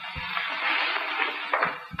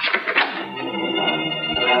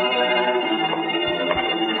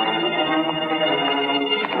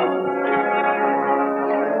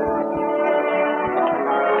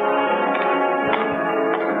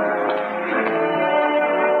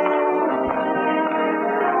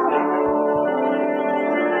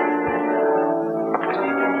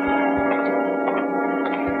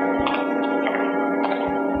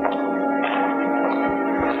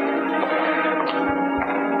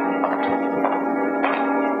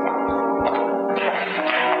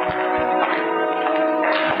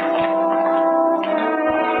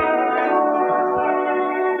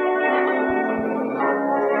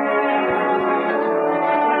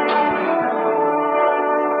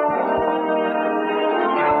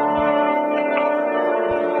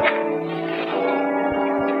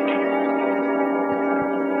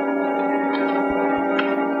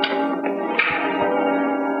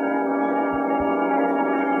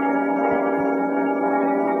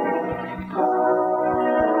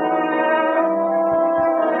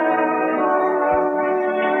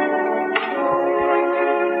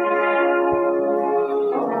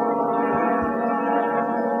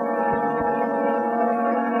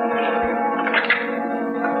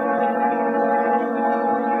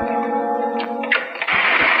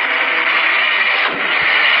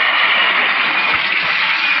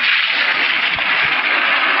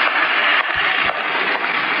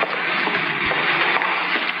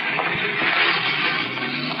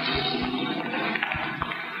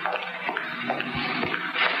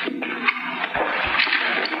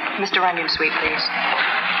 Mr. Runyon's suite, please.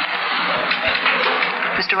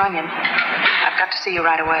 Mr. Runyon, I've got to see you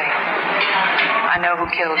right away. I know who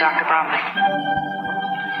killed Dr. Bromley.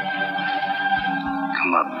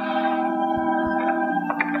 Come up.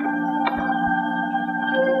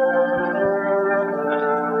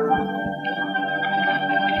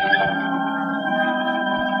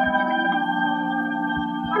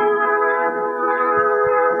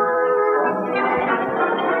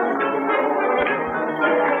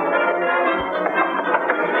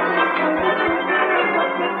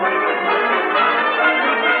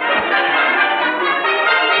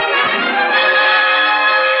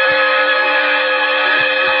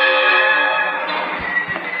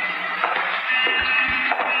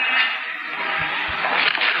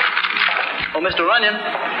 Mr. Runyon.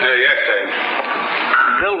 Yes, Dave.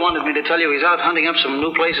 Bill wanted me to tell you he's out hunting up some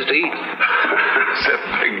new places to eat. It's a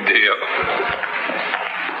big deal.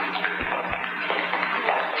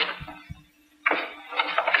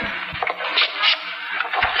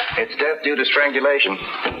 It's death due to strangulation.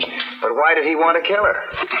 But why did he want to kill her?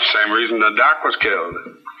 Same reason the doc was killed.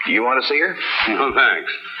 You want to see her? No,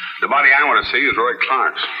 thanks. The body I want to see is Roy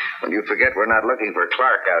Clark's. Well, you forget we're not looking for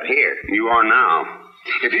Clark out here. You are now.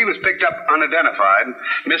 If he was picked up unidentified,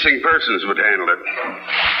 missing persons would handle it.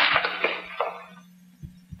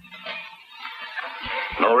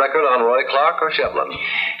 No record on Roy Clark or Shevlin.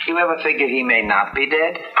 You ever figure he may not be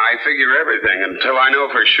dead? I figure everything until I know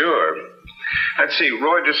for sure. Let's see,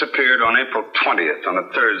 Roy disappeared on April 20th, on a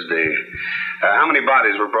Thursday. How many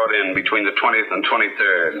bodies were brought in between the 20th and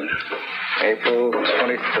 23rd? April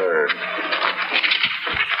 23rd.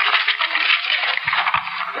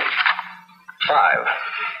 5.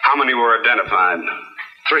 How many were identified?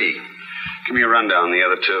 3. Give me a rundown, the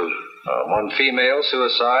other 2. 1 female,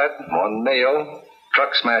 suicide. 1 male,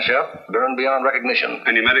 truck smash-up, burned beyond recognition.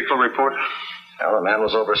 Any medical report? Well, the man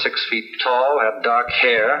was over 6 feet tall, had dark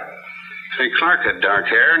hair. Hey, Clark had dark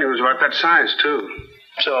hair, and he was about that size, too.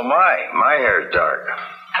 So am I. My hair's dark.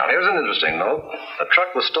 Now, here's an interesting note. The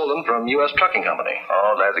truck was stolen from U.S. Trucking Company.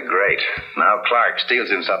 Oh, that's great. Now Clark steals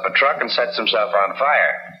himself a truck and sets himself on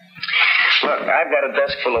fire. Look, I've got a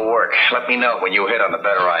desk full of work. Let me know when you hit on a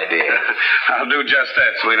better idea. I'll do just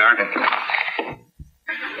that, sweetheart.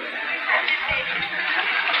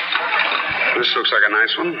 This looks like a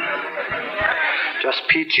nice one. Just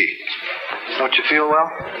peachy. Don't you feel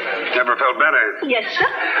well? Never felt better. Yes, sir.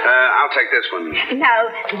 I'll take this one. Now,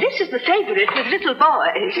 this is the favorite with little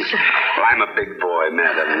boys. Well, I'm a big boy,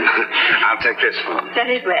 madam. I'll take this one.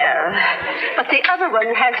 Very well. But the other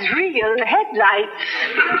one has real headlights.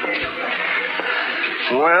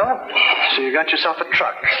 Well, so you got yourself a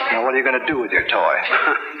truck. Now, what are you going to do with your toy?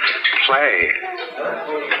 Play.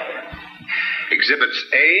 Exhibits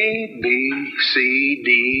A, B, C,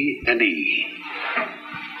 D, and E.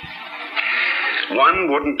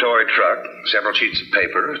 1 wooden toy truck, several sheets of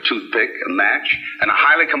paper, a toothpick, a match, and a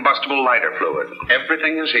highly combustible lighter fluid.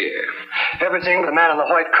 Everything is here. Everything but the man in the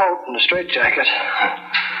white coat and the straitjacket.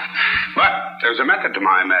 But there's a method to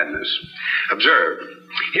my madness. Observe.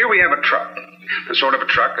 Here we have a truck. The sort of a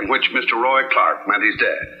truck in which Mr. Roy Clark met his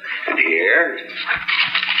dead. And here,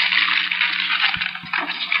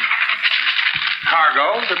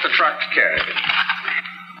 cargo that the truck carried.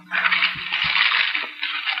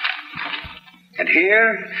 And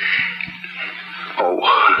here,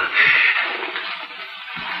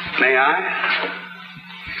 may I?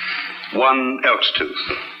 1 elk's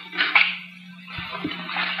tooth.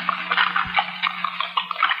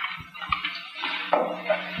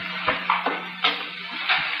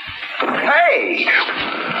 Hey!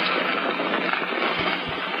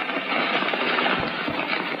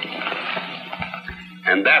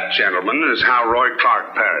 And that, gentlemen, is how Roy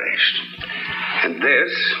Clark perished. And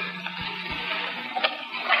this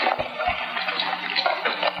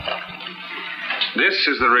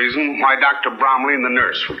is the reason why Dr. Bromley and the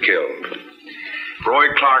nurse were killed. Roy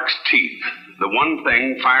Clark's teeth, the one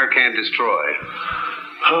thing fire can't destroy.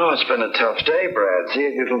 Oh, it's been a tough day, Brad. See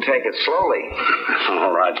if you can take it slowly.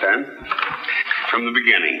 All right, then. From the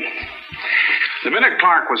beginning. The minute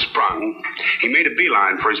Clark was sprung, he made a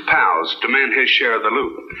beeline for his pals to demand his share of the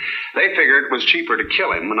loot. They figured it was cheaper to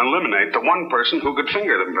kill him and eliminate the one person who could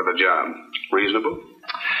finger them for the job. Reasonable?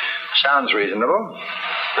 Sounds reasonable.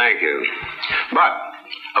 Thank you. But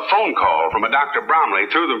a phone call from a Dr. Bromley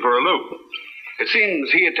threw them for a loop. It seems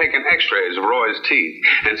he had taken x-rays of Roy's teeth,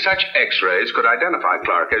 and such x-rays could identify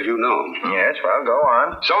Clark, as you know. Yes, well, go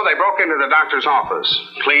on. So they broke into the doctor's office,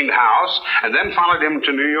 cleaned house, and then followed him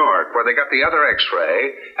to New York, where they got the other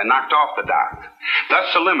x-ray and knocked off the doc, thus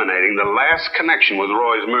eliminating the last connection with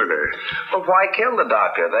Roy's murder. But why kill the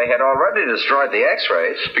doctor? They had already destroyed the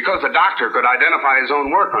x-rays. Because the doctor could identify his own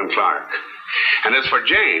work on Clark. And as for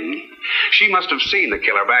Jane, she must have seen the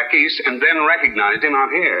killer back east and then recognized him out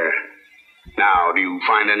here. Now, do you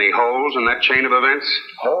find any holes in that chain of events?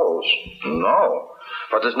 Holes? No.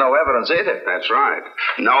 But there's no evidence either. That's right.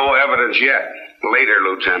 No evidence yet. Later,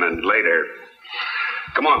 Lieutenant, later.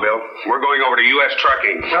 Come on, Bill. We're going over to U.S.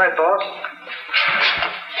 Trucking. All right, boss.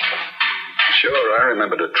 Sure, I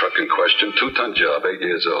remember the truck in question. 2-ton job, 8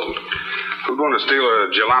 years old. Who's going to steal a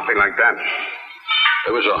jalopy like that?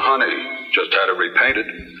 It was a honey. Just had it repainted.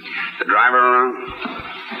 The driver around?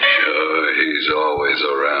 Sure, he's always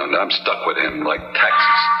around. I'm stuck with him like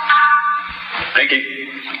taxes. Pinky.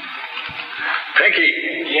 Pinky.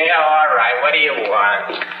 Yeah, all right. What do you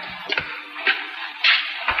want?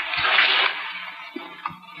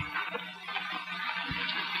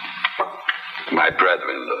 My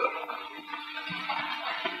brother-in-law.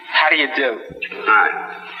 How do you do? Hi.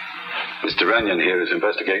 Mr. Runyon here is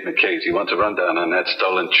investigating the case. He wants a rundown on that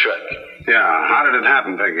stolen truck. Yeah, how did it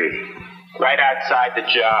happen, Peggy? Right outside the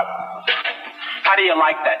job. How do you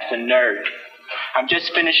like that for nerve? I'm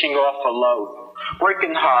just finishing off a load.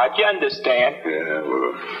 Working hard, you understand? Yeah,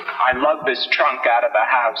 well... I lug this trunk out of the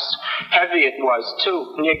house. Heavy it was,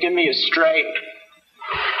 too. And you give me a strain.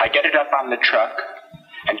 I get it up on the truck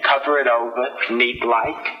and cover it over,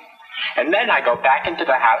 neat-like. And then I go back into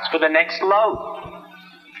the house for the next load.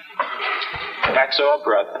 That's all,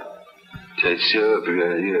 brother. That's all,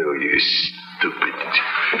 brother. Oh, you stupid.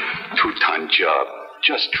 2-ton job.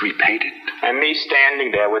 Just repainted. And me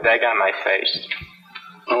standing there with egg on my face.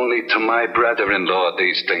 Only to my brother-in-law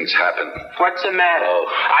these things happen. What's the matter? Oh.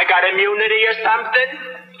 I got immunity or something?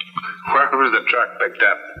 Where was the truck picked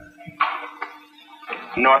up?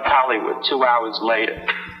 North Hollywood, 2 hours later.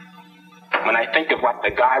 When I think of what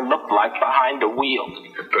the guy looked like behind the wheel.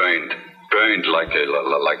 It burned like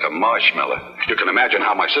a marshmallow. You can imagine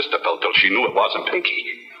how my sister felt till she knew it wasn't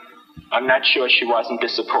Pinky. I'm not sure she wasn't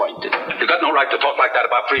disappointed. You got no right to talk like that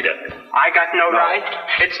about Frida. I got no right?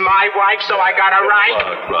 It's my wife, so I got a right?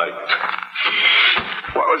 Right.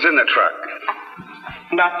 What was in the truck?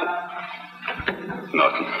 Nothing.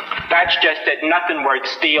 That's just it. Nothing worth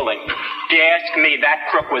stealing. If you ask me, that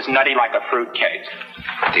crook was nutty like a fruitcake.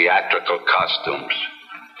 Theatrical costumes.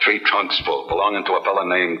 3 trunks full, belonging to a fella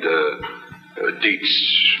named, Dietz.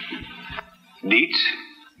 Dietz?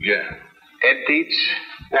 Yeah. Ed Dietz?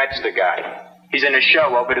 That's the guy. He's in a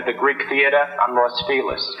show over to the Greek Theater on Los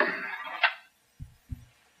Feliz.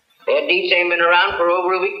 Ed Dietz ain't been around for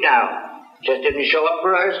over a week now. Just didn't show up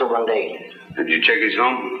for rehearsal one day. Did you check his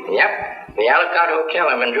home? Yep. The Alicant Hotel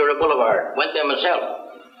on Ventura Boulevard. Went there myself.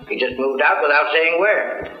 He just moved out without saying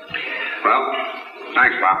where. Well,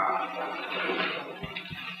 thanks, Pop.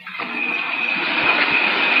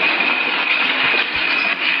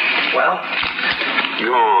 Well?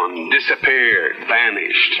 Gone, disappeared,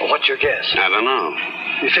 vanished. Well, what's your guess? I don't know.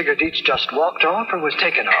 You figure Dietz just walked off or was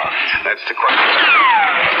taken off? That's the question.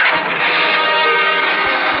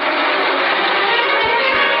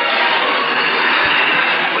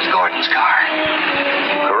 That was Gordon's car.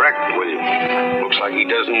 Correct, William. Looks like he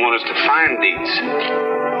doesn't want us to find Dietz.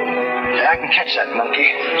 Yeah, I can catch that monkey.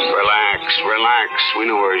 Relax. We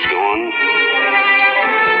know where he's going.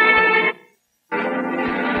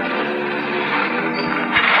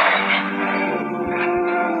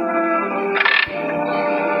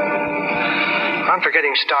 I'm for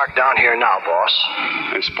getting Stark down here now, boss.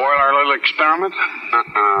 And spoil our little experiment?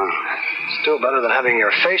 Still better than having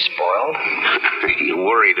your face spoiled. You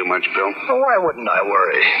worry too much, Bill. Well, why wouldn't I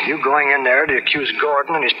worry? You going in there to accuse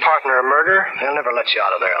Gordon and his partner of murder, they'll never let you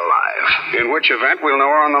out of there alive. In which event, we'll know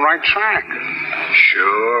we're on the right track.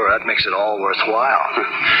 Sure, that makes it all worthwhile.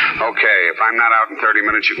 Okay, if I'm not out in 30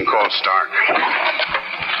 minutes, you can call Stark.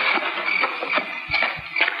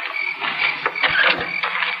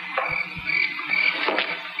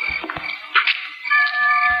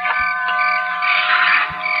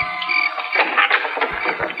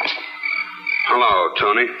 Hello,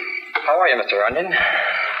 Tony. How are you, Mr. Runyon?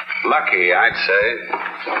 Lucky, I'd say.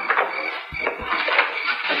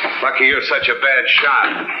 Lucky you're such a bad shot.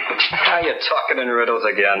 Are you talking in riddles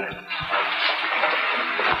again?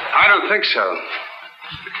 I don't think so.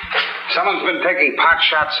 Someone's been taking pot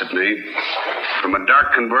shots at me from a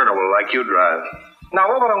dark convertible like you drive. Now,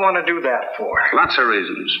 what would I want to do that for? Lots of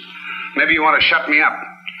reasons. Maybe you want to shut me up.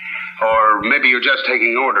 Or maybe you're just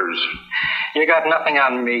taking orders. You got nothing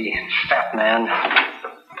on me, fat man.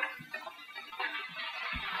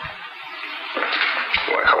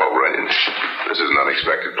 Why, hello, Runyon. This is an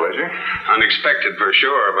unexpected pleasure. Unexpected for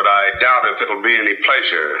sure, but I doubt if it'll be any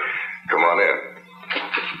pleasure. Come on in.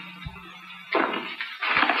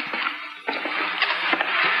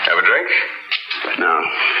 Have a drink? No.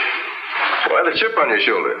 Why the chip on your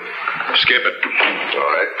shoulder? Skip it.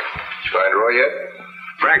 All right. Did you find Roy yet?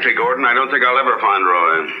 Frankly, Gordon, I don't think I'll ever find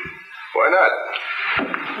Roy. Why not?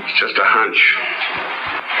 It's just a hunch.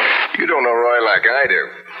 You don't know Roy like I do.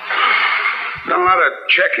 Done a lot of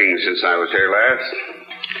checking since I was here last.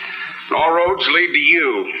 All roads lead to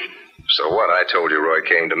you. So what? I told you Roy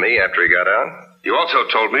came to me after he got out? You also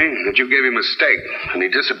told me that you gave him a stake, and he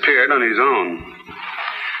disappeared on his own.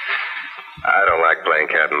 I don't like playing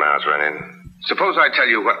cat and mouse, Runyon. Suppose I tell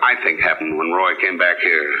you what I think happened when Roy came back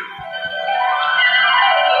here.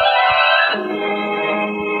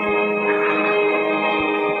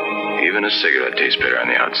 Even a cigarette tastes bitter on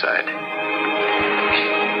the outside.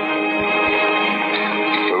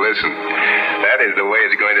 Well, listen, that is the way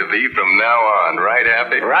it's going to be from now on, right,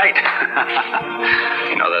 Happy? Right.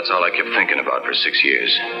 That's all I kept thinking about for 6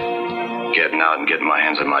 years. Getting out and getting my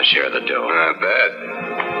hands on my share of the dough. Not bad.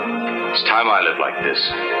 It's time I live like this.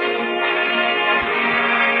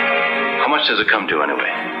 How much does it come to, anyway?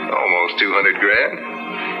 Almost $200 grand.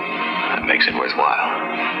 That makes it worthwhile.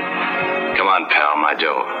 Come on, pal, my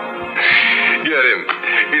dough. Get him.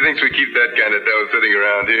 He thinks we keep that kind of dough sitting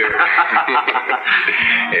around here.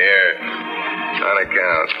 Here. On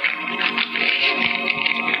account.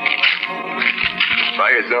 Buy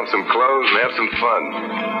yourself some clothes and have some fun.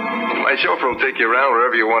 My chauffeur will take you around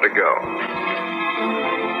wherever you want to go.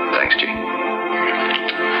 Thanks, G.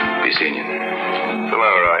 Be seeing you. So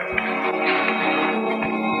long, Roy.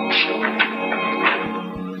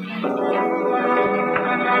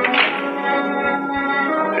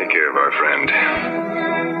 Take care of our friend.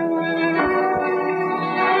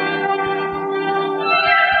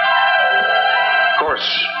 Of course,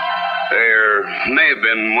 there may have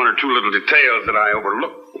been one or two little details that I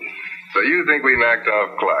overlooked. So you think we knocked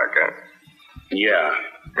off Clark, huh? Yeah.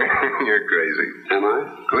 You're crazy. Am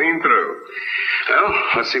I? Clean through. Well,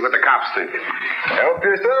 let's see what the cops think. Help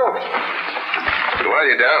yourself. But while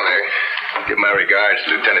you're down there, give my regards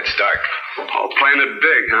to Lieutenant Stark. Oh, playing it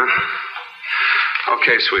big, huh?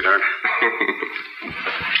 Okay, sweetheart.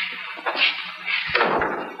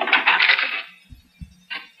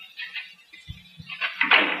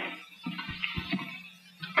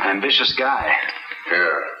 Ambitious guy.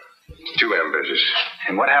 Yeah. Too ambitious.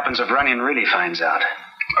 And what happens if Runyon really finds out?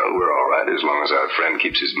 Well, we're all right as long as our friend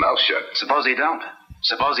keeps his mouth shut. Suppose he don't.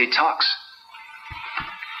 Suppose he talks.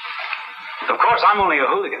 Of course, I'm only a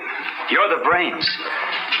hooligan. You're the brains.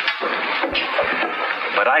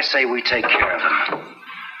 But I say we take care of him.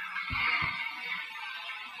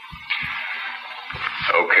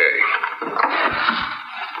 Okay.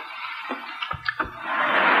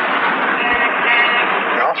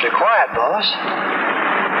 You're awfully quiet, boss.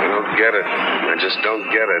 I don't get it. I just don't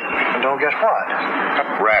get it. Don't get what?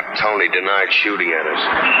 That rat Tony denied shooting at us.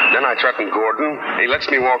 Then I threatened Gordon. He lets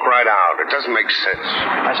me walk right out. It doesn't make sense.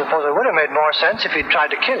 I suppose it would have made more sense if he'd tried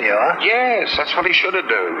to kill you, huh? Yes, that's what he should have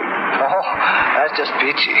done. Oh, that's just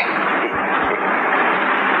peachy.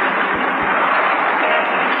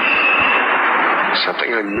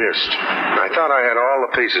 Something I missed. I thought I had all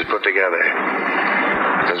the pieces put together.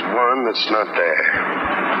 There's one that's not there.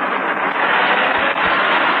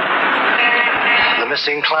 The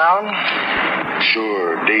missing clown?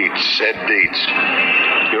 Sure, Dietz, Ed Dietz.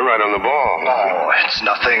 You're right on the ball. Oh, it's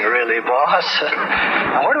nothing really, boss.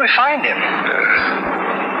 Now, where do we find him?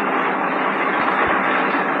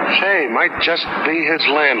 Say, might just be his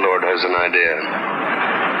landlord has an idea.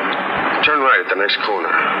 Turn right at the next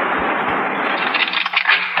corner.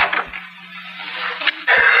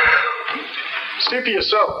 See for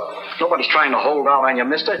yourself. Nobody's trying to hold out on you,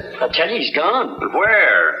 mister. I tell you, he's gone. But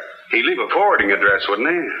where? He'd leave a forwarding address, wouldn't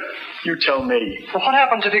he? You tell me. Well, what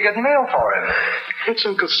happens if you get mail for him? It's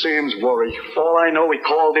Uncle Sam's worry. All I know, he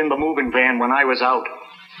called in the moving van when I was out.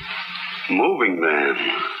 Moving van?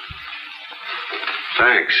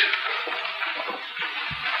 Thanks.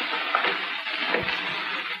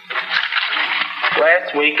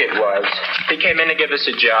 Last week it was. He came in to give us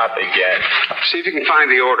a job again. See if you can find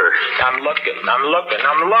the order. I'm looking.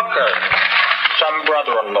 Some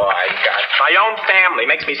brother-in-law I got. My own family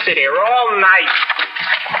makes me sit here all night.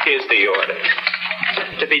 Here's the order.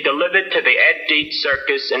 To be delivered to the Ed Dietz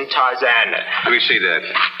Circus in Tarzana. Let me see that.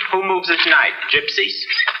 Who moves at night? Gypsies?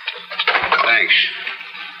 Thanks.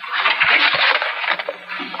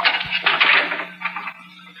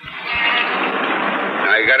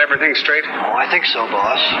 everything straight? Oh, I think so,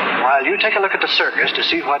 boss. While you take a look at the circus to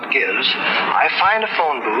see what gives, I find a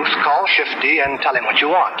phone booth, call Shifty, and tell him what you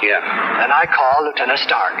want. Yeah. Then I call Lieutenant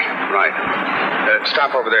Stark. Right.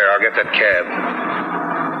 Stop over there. I'll get that cab.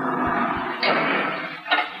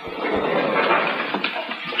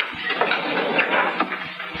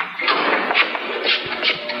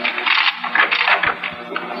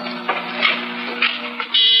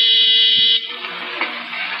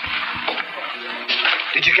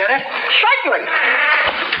 Did you get it? Certainly.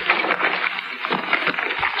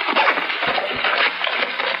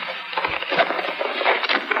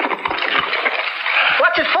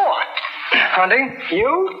 What's it for? Hunting?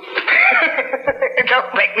 You?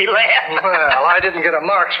 Don't make me laugh. Well, I didn't get a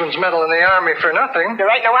marksman's medal in the Army for nothing. There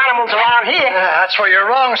ain't no animals around here. That's where you're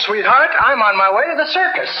wrong, sweetheart. I'm on my way to the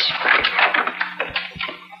circus.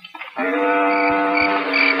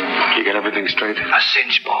 You get everything straight? A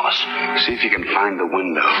cinch, boss. See if you can find the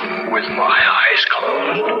window. With my eyes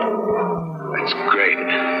closed. That's great.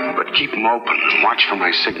 But keep them open and watch for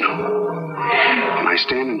my signal. When I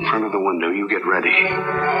stand in front of the window, you get ready.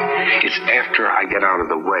 It's after I get out of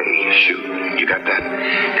the way. Shoot. You got that?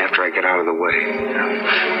 After I get out of the way.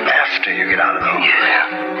 After you get out of the way?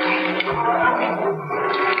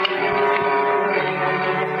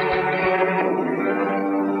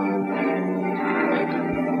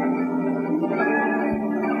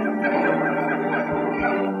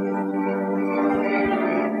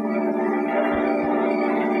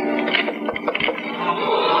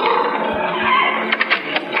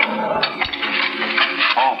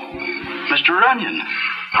 Mr. Runyon.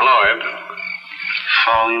 Hello, Ed.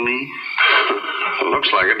 Following me?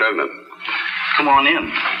 Looks like it, doesn't it? Come on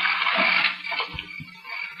in.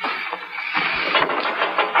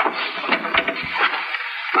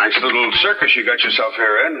 Nice little circus you got yourself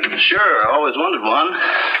here, Ed. Sure, I always wanted one.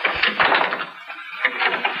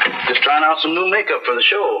 Just trying out some new makeup for the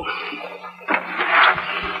show.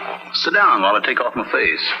 Sit down while I take off my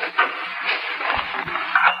face.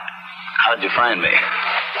 How'd you find me?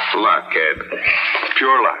 Luck, Ed.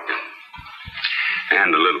 Pure luck.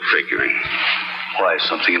 And a little figuring. Why,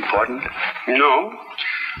 something important? No.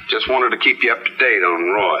 Just wanted to keep you up to date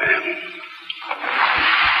on Roy.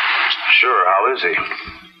 Sure, how is he?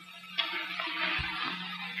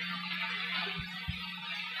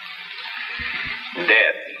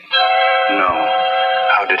 Dead. No.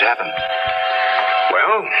 How'd it happen?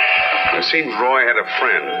 Well, it seems Roy had a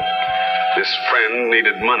friend. This friend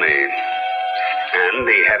needed money. And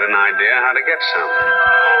he had an idea how to get some.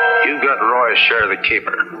 You got Roy's share of the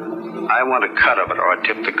caper. I want a cut of it or I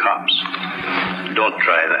tip the cops. Don't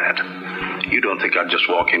try that. You don't think I'd just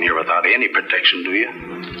walk in here without any protection, do you?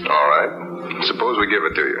 All right. Suppose we give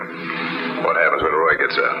it to you. What happens when Roy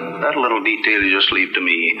gets out? That little detail you just leave to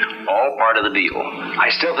me. All part of the deal.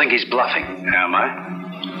 I still think he's bluffing. Am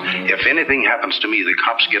I? If anything happens to me, the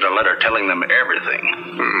cops get a letter telling them everything.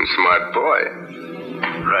 Smart boy.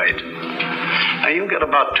 Right. Now, you got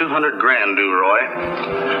about $200,000 due, Roy.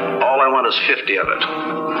 All I want is 50 of it.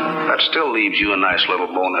 That still leaves you a nice little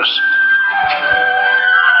bonus.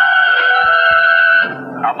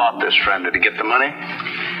 How about this, friend? Did he get the money?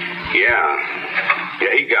 Yeah,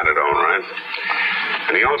 he got it all right.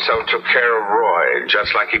 And he also took care of Roy,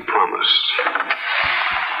 just like he promised.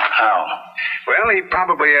 How? Well, he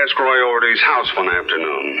probably asked Roy over to his house one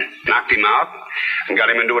afternoon, knocked him out, and got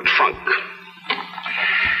him into a trunk.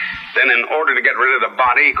 Then, in order to get rid of the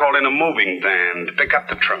body, he called in a moving van to pick up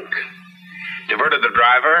the trunk. Diverted the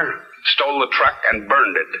driver, stole the truck, and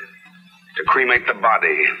burned it to cremate the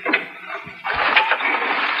body.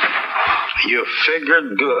 You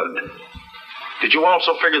figured good. Did you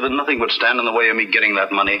also figure that nothing would stand in the way of me getting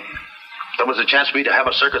that money? There was a chance for me to have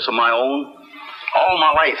a circus of my own? All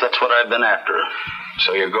my life, that's what I've been after.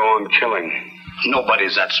 So you go on killing?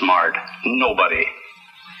 Nobody's that smart. Nobody.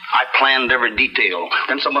 I planned every detail.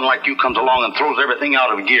 Then someone like you comes along and throws everything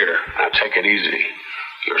out of gear. Now, take it easy.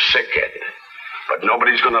 You're sick, Ed. But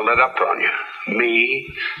nobody's going to let up on you.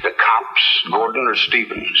 Me, the cops, Gordon, or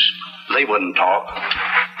Stevens. They wouldn't talk.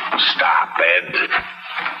 Stop, Ed.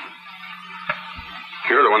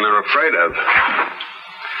 You're the one they're afraid of.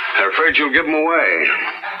 They're afraid you'll give them away.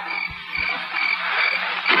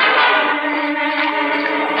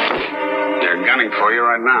 They're gunning for you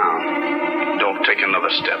right now. Don't take another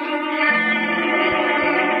step.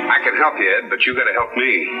 I can help you, Ed, but you got to help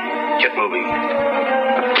me. Get moving.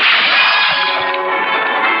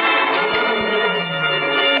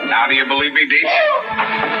 Now do you believe me, Deep?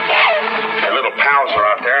 Their little pals are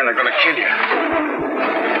out there, and they're going to kill you.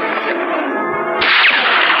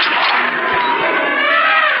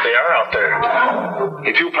 They are out there.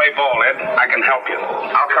 If you play ball, Ed, I can help you.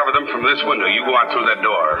 I'll cover them from this window. You go out through that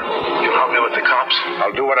door. You'll help me with the cops?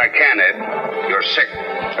 I'll do what I can, Ed. You're sick.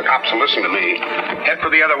 The cops will listen to me. Head for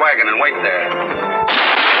the other wagon and wait there.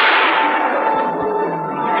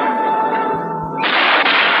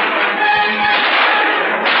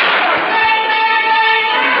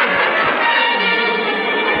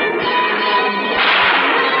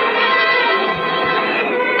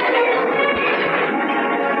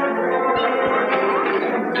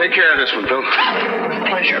 Take care of this one, Bill.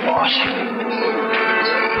 Pleasure, boss.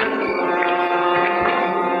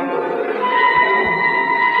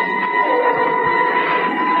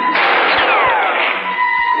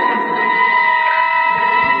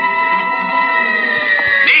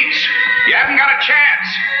 Deets, you haven't got a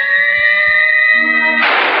chance.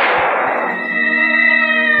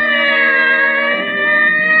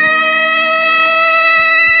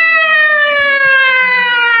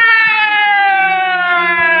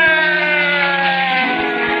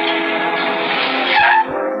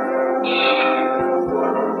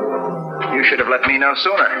 You should have let me know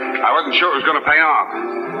sooner. I wasn't sure it was going to pay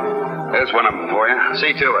off. There's one of them for you.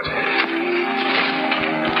 See to it.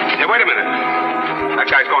 Hey, wait a minute. That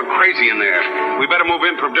guy's going crazy in there. We better move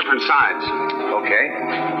in from different sides. Okay.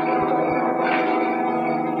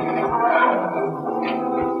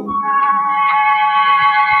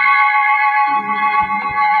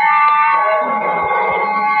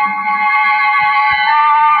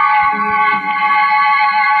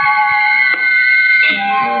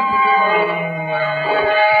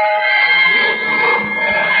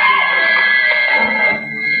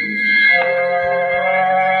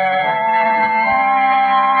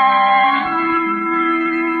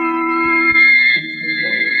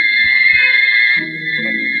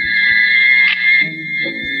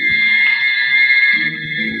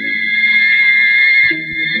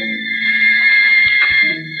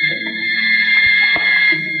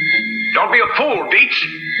 Don't be a fool, Deets.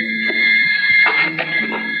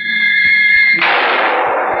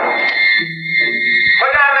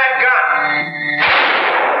 Put down that gun.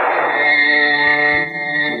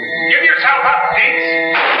 Give yourself up, Deets.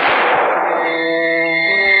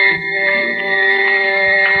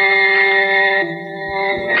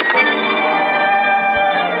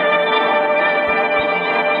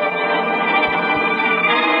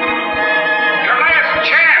 Your last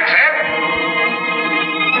chance, Ed.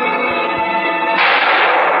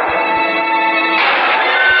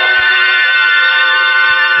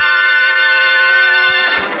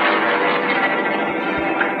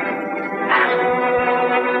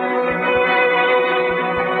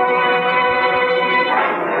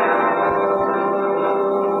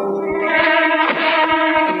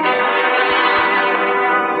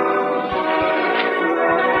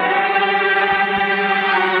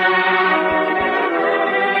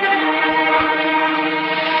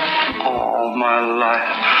 All my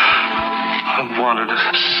life, I wanted a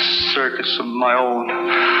circus of my own.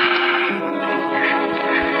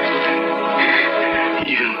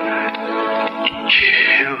 You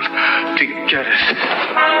killed to get it.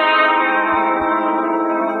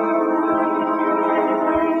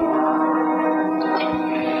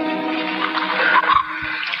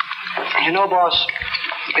 You know, boss,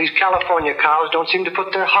 these California cows don't seem to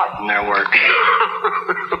put their heart in their work.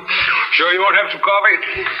 Sure you won't have some coffee?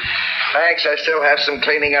 Thanks, I still have some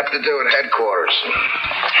cleaning up to do at headquarters.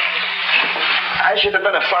 I should have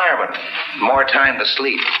been a fireman. More time to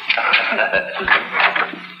sleep.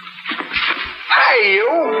 Hey, you!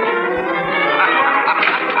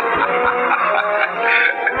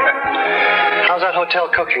 How's that hotel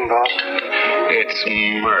cooking, boss? It's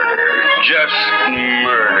murder. Just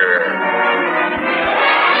murder.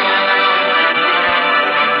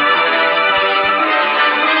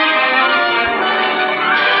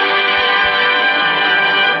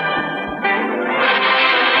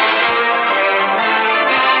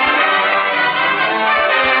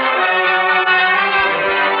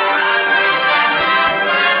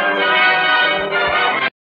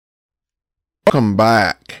 Welcome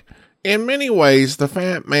back. In many ways, The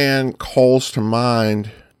Fat Man calls to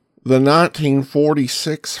mind the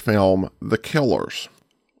 1946 film The Killers,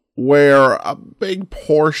 where a big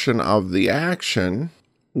portion of the action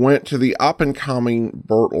went to the up-and-coming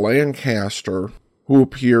Burt Lancaster, who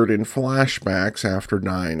appeared in flashbacks after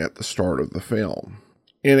dying at the start of the film.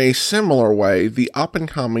 In a similar way, the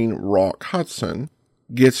up-and-coming Rock Hudson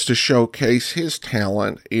gets to showcase his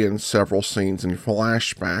talent in several scenes in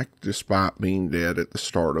flashback, despite being dead at the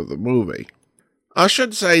start of the movie. I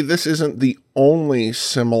should say this isn't the only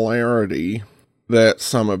similarity that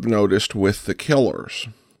some have noticed with The Killers.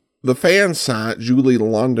 The fan site,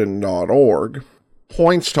 julielondon.org,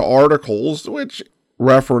 points to articles which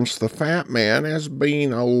referenced The Fat Man as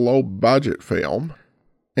being a low-budget film,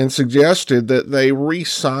 and suggested that they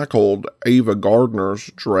recycled Ava Gardner's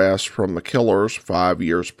dress from The Killers 5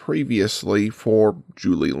 years previously for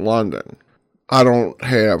Julie London. I don't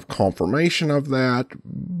have confirmation of that,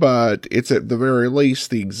 but it's at the very least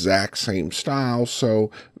the exact same style, so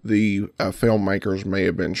the filmmakers may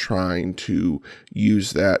have been trying to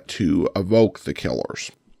use that to evoke The Killers.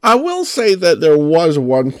 I will say that there was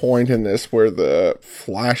one point in this where the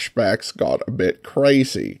flashbacks got a bit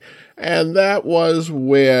crazy, and that was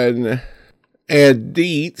when Ed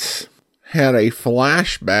Dietz had a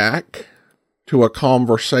flashback to a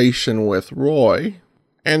conversation with Roy,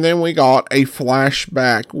 and then we got a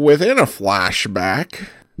flashback within a flashback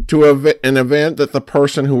to an event that the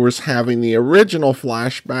person who was having the original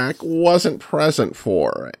flashback wasn't present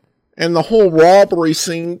for. And the whole robbery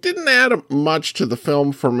scene didn't add much to the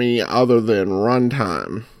film for me other than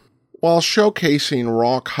runtime. While showcasing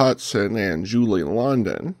Rock Hudson and Julie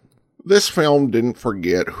London, this film didn't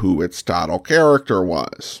forget who its title character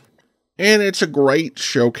was. And it's a great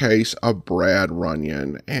showcase of Brad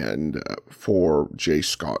Runyon and for J.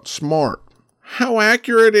 Scott Smart. How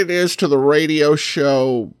accurate it is to the radio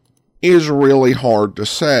show is really hard to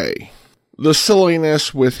say. The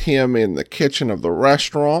silliness with him in the kitchen of the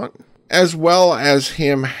restaurant, as well as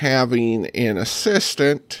him having an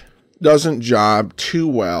assistant, doesn't jibe too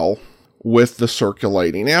well with the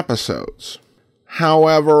circulating episodes.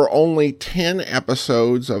 However, only 10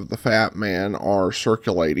 episodes of The Fat Man are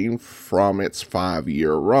circulating from its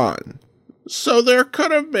 5-year run. So there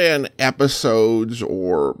could have been episodes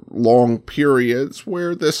or long periods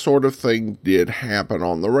where this sort of thing did happen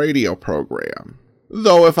on the radio program.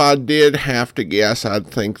 Though if I did have to guess, I'd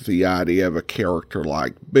think the idea of a character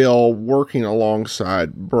like Bill working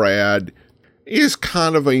alongside Brad is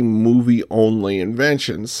kind of a movie-only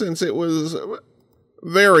invention, since it was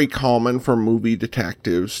very common for movie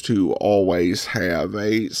detectives to always have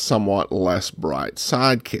a somewhat less bright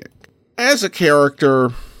sidekick. As a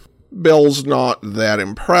character, Bill's not that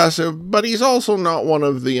impressive, but he's also not one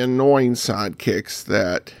of the annoying sidekicks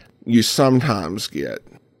that you sometimes get,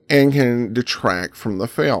 and can detract from the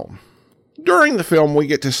film. During the film, we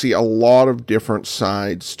get to see a lot of different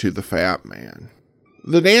sides to the Fat Man.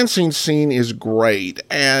 The dancing scene is great,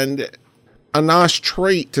 and a nice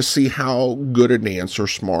treat to see how good a dancer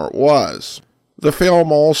Smart was. The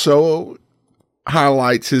film also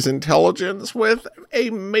highlights his intelligence with a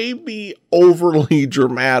maybe overly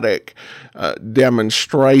dramatic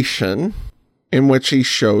demonstration in which he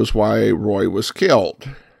shows why Roy was killed.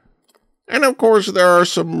 And of course, there are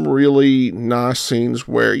some really nice scenes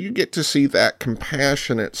where you get to see that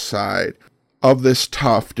compassionate side of this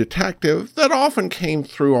tough detective that often came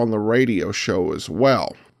through on the radio show as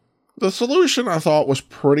well. The solution, I thought, was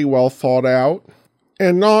pretty well thought out,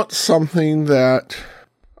 and not something that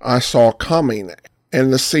I saw coming.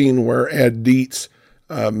 And the scene where Ed Dietz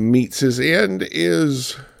meets his end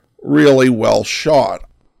is really well shot.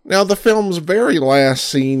 Now, the film's very last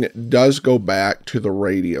scene does go back to the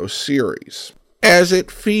radio series, as it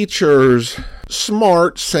features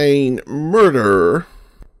Smart saying murder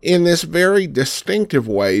in this very distinctive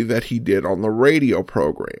way that he did on the radio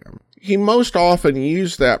program. He most often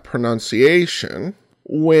used that pronunciation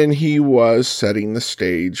when he was setting the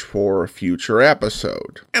stage for a future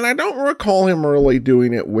episode. And I don't recall him really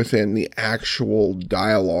doing it within the actual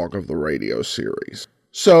dialogue of the radio series.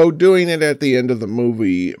 So doing it at the end of the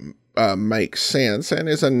movie makes sense and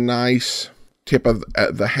is a nice tip of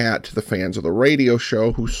the hat to the fans of the radio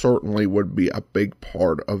show, who certainly would be a big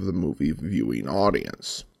part of the movie viewing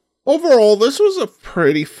audience. Overall, this was a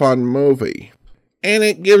pretty fun movie, and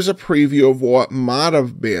it gives a preview of what might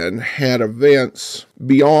have been had events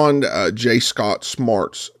beyond J. Scott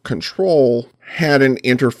Smart's control hadn't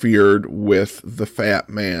interfered with the Fat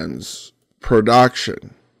Man's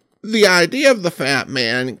production. The idea of the Fat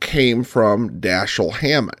Man came from Dashiell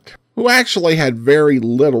Hammett, who actually had very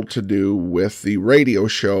little to do with the radio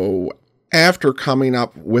show after coming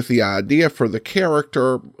up with the idea for the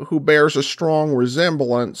character, who bears a strong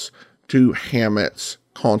resemblance to Hammett's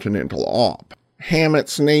Continental Op.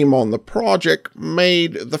 Hammett's name on the project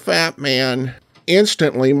made the Fat Man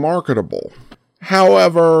instantly marketable.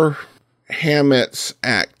 However, Hammett's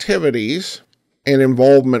activities and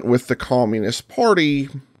involvement with the Communist Party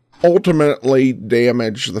ultimately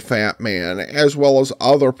damaged the Fat Man, as well as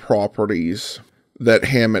other properties that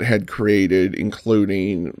Hammett had created,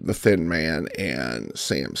 including The Thin Man and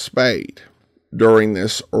Sam Spade, during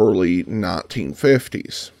this early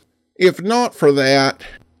 1950s. If not for that,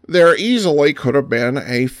 there easily could have been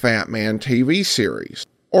a Fat Man TV series.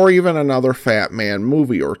 or even another Fat Man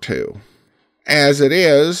movie or two. As it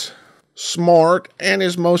is, Smart and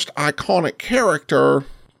his most iconic character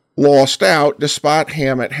lost out despite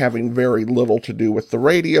Hammett having very little to do with the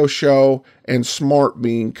radio show and Smart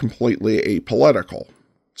being completely apolitical.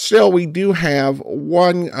 Still, we do have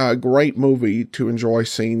one great movie to enjoy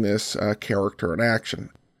seeing this character in action.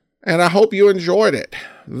 And I hope you enjoyed it.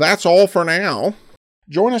 That's all for now.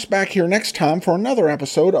 Join us back here next time for another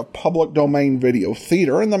episode of Public Domain Video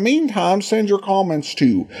Theater. In the meantime, send your comments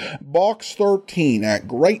to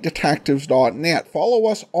box13@greatdetectives.net. Follow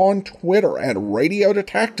us on Twitter at Radio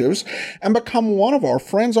Detectives and become one of our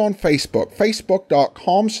friends on Facebook,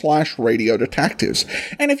 facebook.com/Radio Detectives.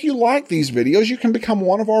 And if you like these videos, you can become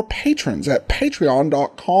one of our patrons at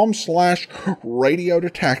patreon.com/Radio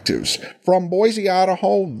Detectives. From Boise,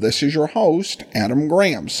 Idaho, this is your host, Adam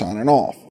Graham, signing off.